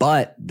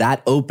 But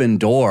that open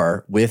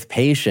door with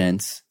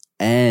patience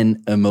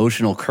and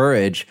emotional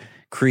courage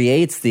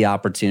creates the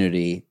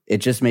opportunity. It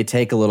just may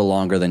take a little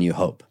longer than you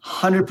hope.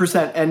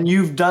 100%. And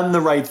you've done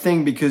the right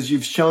thing because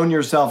you've shown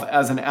yourself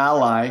as an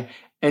ally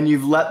and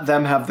you've let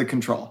them have the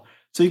control.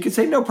 So you could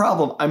say, no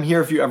problem. I'm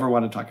here if you ever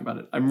want to talk about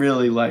it. I'm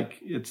really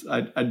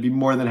I'd be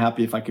more than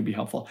happy if I could be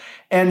helpful.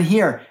 And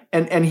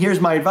here's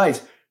my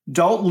advice.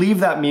 Don't leave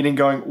that meeting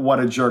going,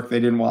 what a jerk. They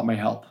didn't want my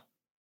help,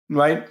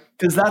 right?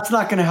 Because that's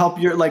not going to help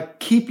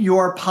keep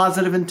your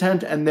positive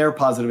intent and their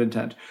positive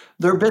intent.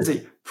 They're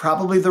busy.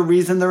 Probably the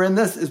reason they're in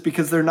this is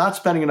because they're not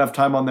spending enough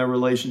time on their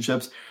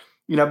relationships.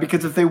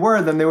 Because if they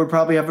were, then they would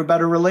probably have a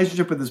better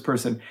relationship with this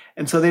person.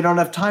 And so they don't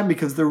have time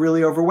because they're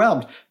really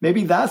overwhelmed.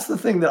 Maybe that's the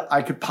thing that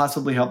I could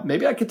possibly help.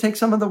 Maybe I could take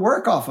some of the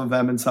work off of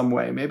them in some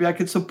way. Maybe I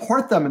could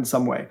support them in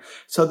some way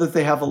so that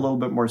they have a little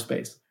bit more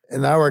space.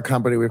 In our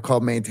company, we've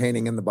called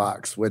maintaining in the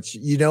box, which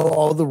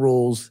all the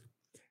rules,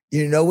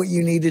 what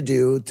you need to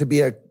do to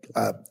be a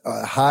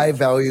high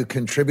value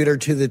contributor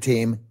to the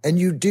team, and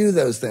you do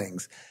those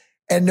things.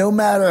 And no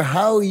matter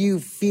how you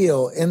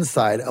feel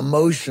inside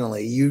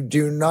emotionally, you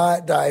do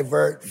not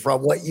divert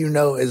from what you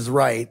know is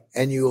right,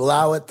 and you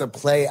allow it to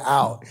play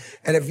out.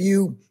 And if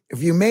you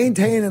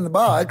maintain in the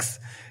box,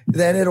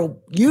 then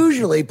it'll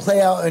usually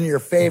play out in your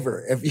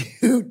favor. If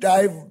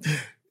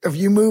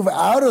you move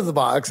out of the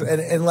box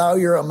and allow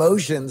your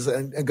emotions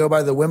and go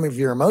by the whim of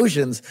your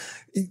emotions,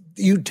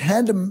 you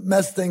tend to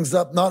mess things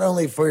up not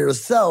only for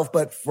yourself,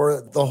 but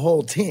for the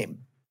whole team.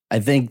 I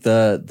think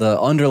the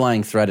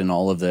underlying thread in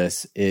all of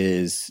this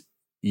is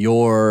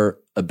your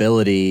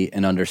ability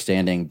and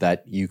understanding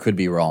that you could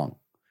be wrong.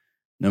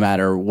 No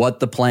matter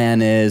what the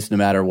plan is, no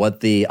matter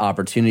what the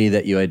opportunity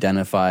that you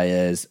identify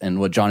is,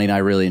 and what Johnny and I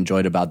really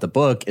enjoyed about the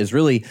book is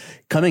really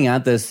coming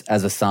at this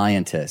as a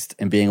scientist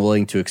and being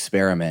willing to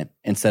experiment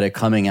instead of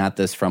coming at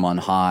this from on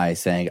high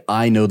saying,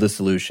 I know the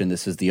solution.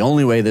 This is the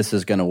only way this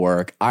is going to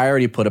work. I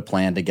already put a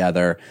plan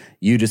together.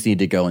 You just need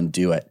to go and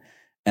do it.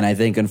 And I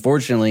think,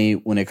 unfortunately,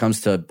 when it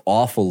comes to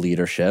awful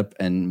leadership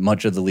and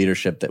much of the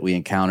leadership that we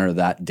encounter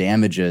that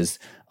damages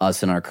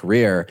us in our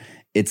career,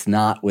 it's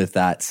not with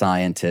that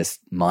scientist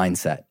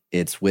mindset.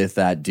 It's with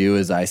that do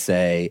as I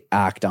say,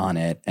 act on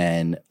it,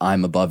 and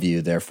I'm above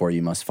you, therefore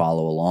you must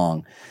follow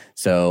along.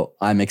 So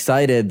I'm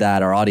excited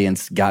that our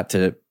audience got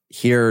to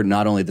hear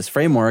not only this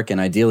framework and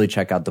ideally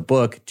check out the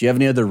book. Do you have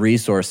any other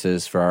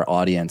resources for our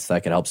audience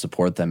that could help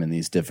support them in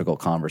these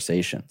difficult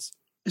conversations?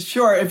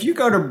 Sure. If you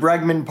go to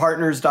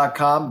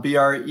bregmanpartners.com,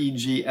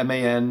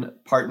 BREGMAN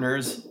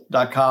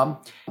partners.com,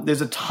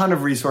 there's a ton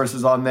of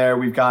resources on there.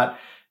 We've got,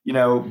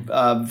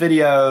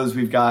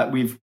 videos.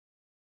 We've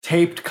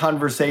taped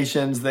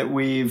conversations that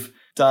we've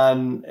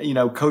done,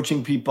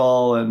 coaching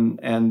people,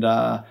 and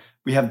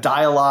we have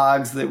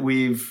dialogues that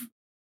we've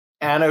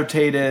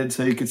annotated.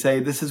 So you could say,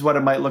 this is what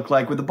it might look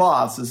like with the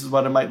boss. This is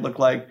what it might look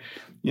like,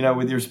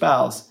 with your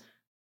spouse.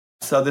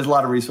 So there's a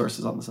lot of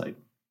resources on the site.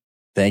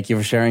 Thank you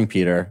for sharing,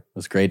 Peter. It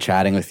was great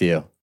chatting with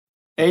you.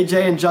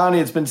 AJ and Johnny,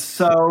 it's been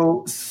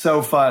so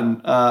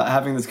fun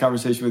having this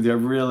conversation with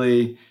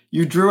you.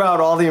 You drew out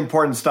all the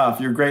important stuff.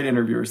 You're great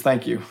interviewers.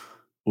 Thank you.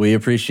 We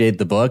appreciate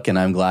the book, and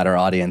I'm glad our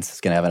audience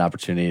is going to have an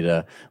opportunity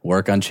to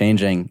work on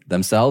changing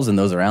themselves and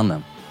those around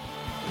them.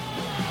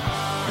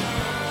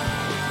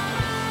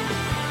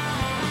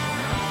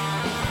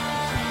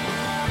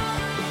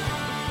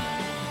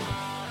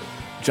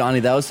 Johnny,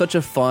 that was such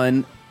a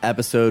fun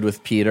episode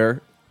with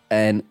Peter,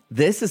 and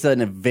this is a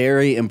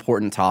very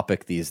important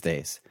topic these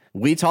days.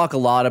 We talk a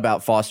lot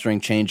about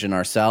fostering change in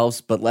ourselves,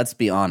 but let's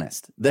be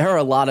honest. There are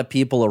a lot of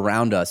people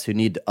around us who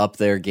need to up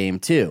their game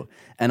too.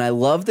 And I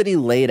love that he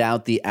laid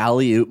out the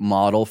alley-oop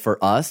model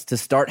for us to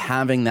start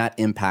having that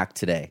impact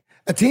today.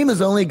 A team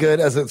is only good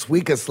as its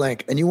weakest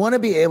link, and you want to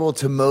be able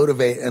to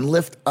motivate and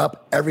lift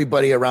up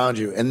everybody around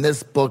you. And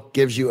this book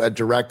gives you a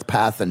direct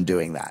path in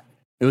doing that.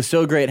 It was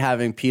so great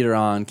having Peter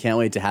on. Can't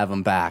wait to have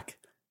him back.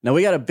 Now,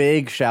 we got a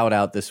big shout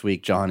out this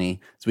week,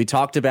 Johnny. As we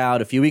talked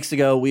about a few weeks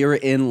ago, we were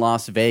in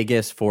Las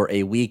Vegas for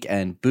a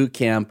weekend boot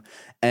camp.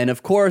 And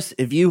of course,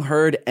 if you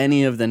heard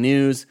any of the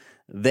news,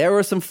 there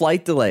were some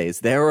flight delays.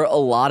 There were a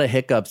lot of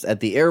hiccups at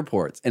the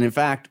airports. And in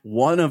fact,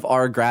 one of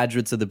our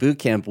graduates of the boot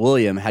camp,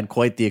 William, had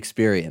quite the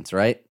experience,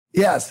 right?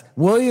 Yes,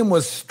 William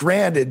was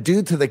stranded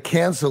due to the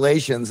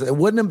cancellations and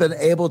wouldn't have been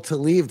able to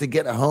leave to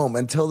get home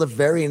until the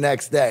very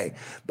next day.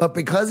 But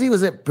because he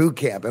was at boot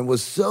camp and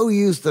was so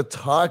used to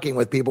talking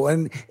with people,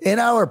 and in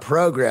our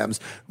programs,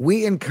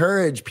 we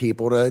encourage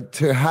people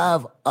to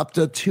have up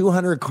to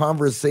 200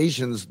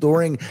 conversations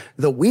during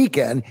the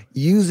weekend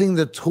using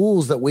the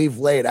tools that we've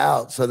laid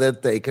out so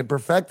that they can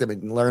perfect them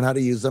and learn how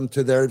to use them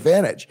to their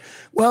advantage.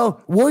 Well,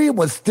 William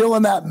was still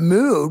in that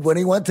mood when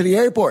he went to the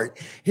airport.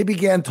 He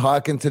began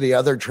talking to the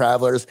other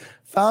travelers,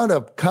 found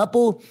a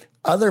couple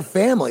other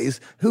families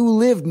who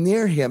lived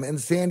near him in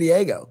San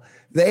Diego.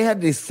 They had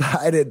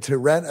decided to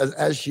rent an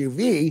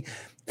SUV,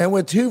 and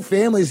with two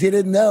families he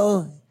didn't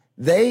know,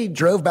 they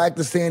drove back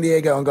to San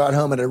Diego and got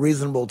home at a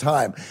reasonable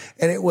time.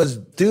 And it was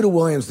due to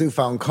William's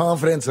newfound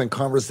confidence and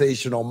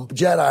conversational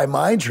Jedi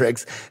mind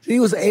tricks that he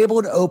was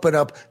able to open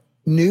up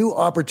new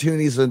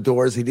opportunities and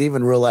doors he didn't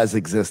even realize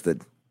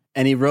existed.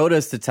 And he wrote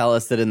us to tell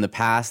us that in the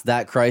past,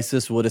 that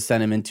crisis would have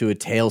sent him into a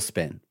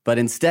tailspin. But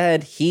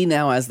instead, he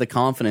now has the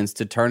confidence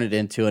to turn it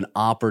into an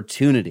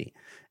opportunity.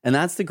 And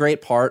that's the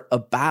great part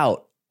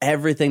about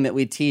everything that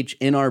we teach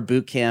in our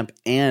boot camp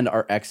and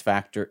our X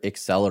Factor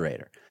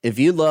Accelerator. If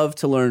you'd love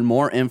to learn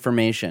more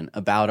information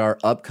about our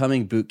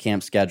upcoming boot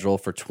camp schedule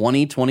for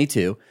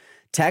 2022,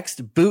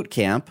 text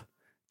bootcamp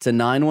to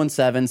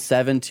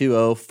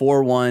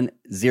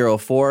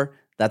 917-720-4104.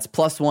 That's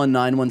 +1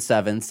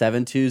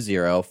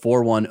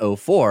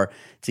 917-720-4104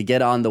 to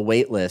get on the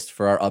wait list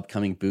for our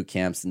upcoming boot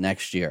camps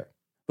next year.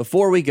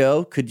 Before we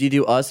go, could you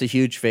do us a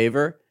huge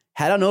favor?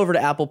 Head on over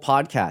to Apple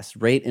Podcasts,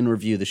 rate and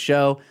review the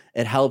show.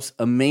 It helps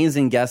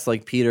amazing guests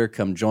like Peter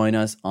come join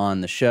us on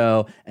the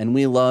show, and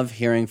we love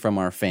hearing from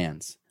our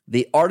fans.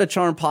 The Art of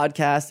Charm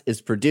podcast is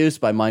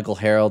produced by Michael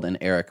Harold and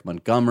Eric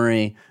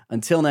Montgomery.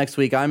 Until next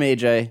week, I'm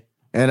AJ.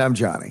 And I'm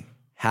Johnny.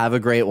 Have a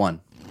great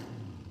one.